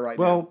all bear right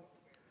now.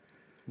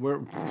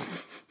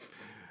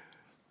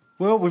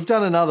 We've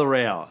done another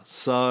hour,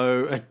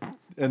 so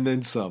and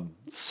then some.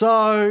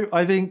 So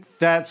I think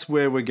that's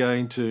where we're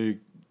going to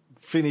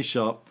finish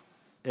up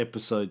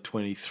episode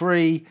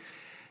 23.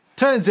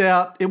 Turns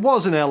out it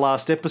wasn't our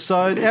last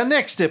episode. Our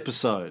next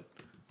episode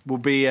will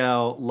be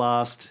our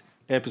last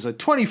episode.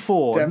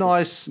 24. Definitely.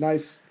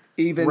 Nice.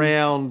 Even.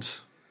 Round.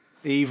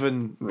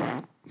 Even.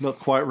 Not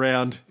quite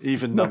round.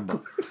 Even number.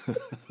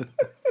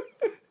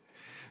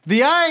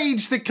 The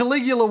age that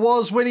Caligula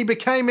was when he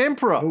became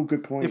emperor. Oh,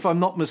 good point. If I'm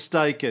not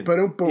mistaken.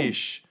 Boom.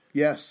 Ish.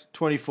 Yes.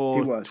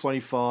 24,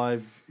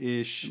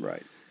 25-ish.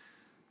 Right.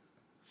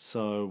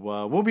 So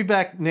we'll be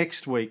back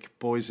next week,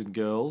 boys and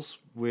girls,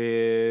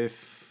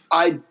 with...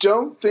 I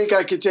don't think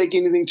I could take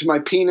anything to my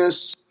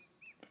penis.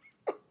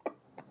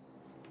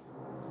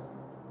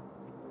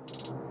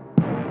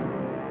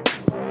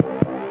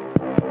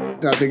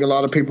 I think a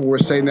lot of people were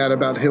saying that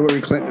about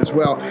Hillary Clinton as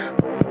well.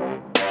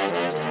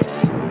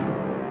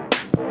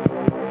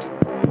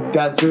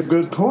 That's a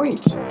good point.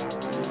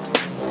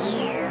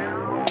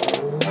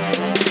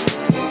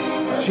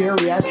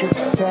 Geriatric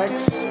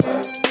sex.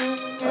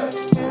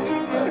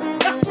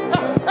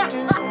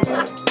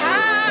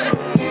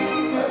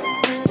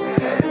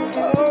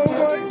 Oh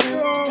my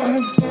God.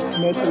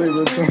 Mentally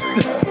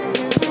retarded.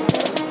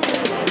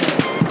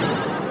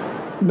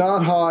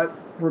 Not hot.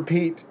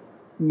 Repeat,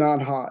 not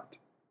hot.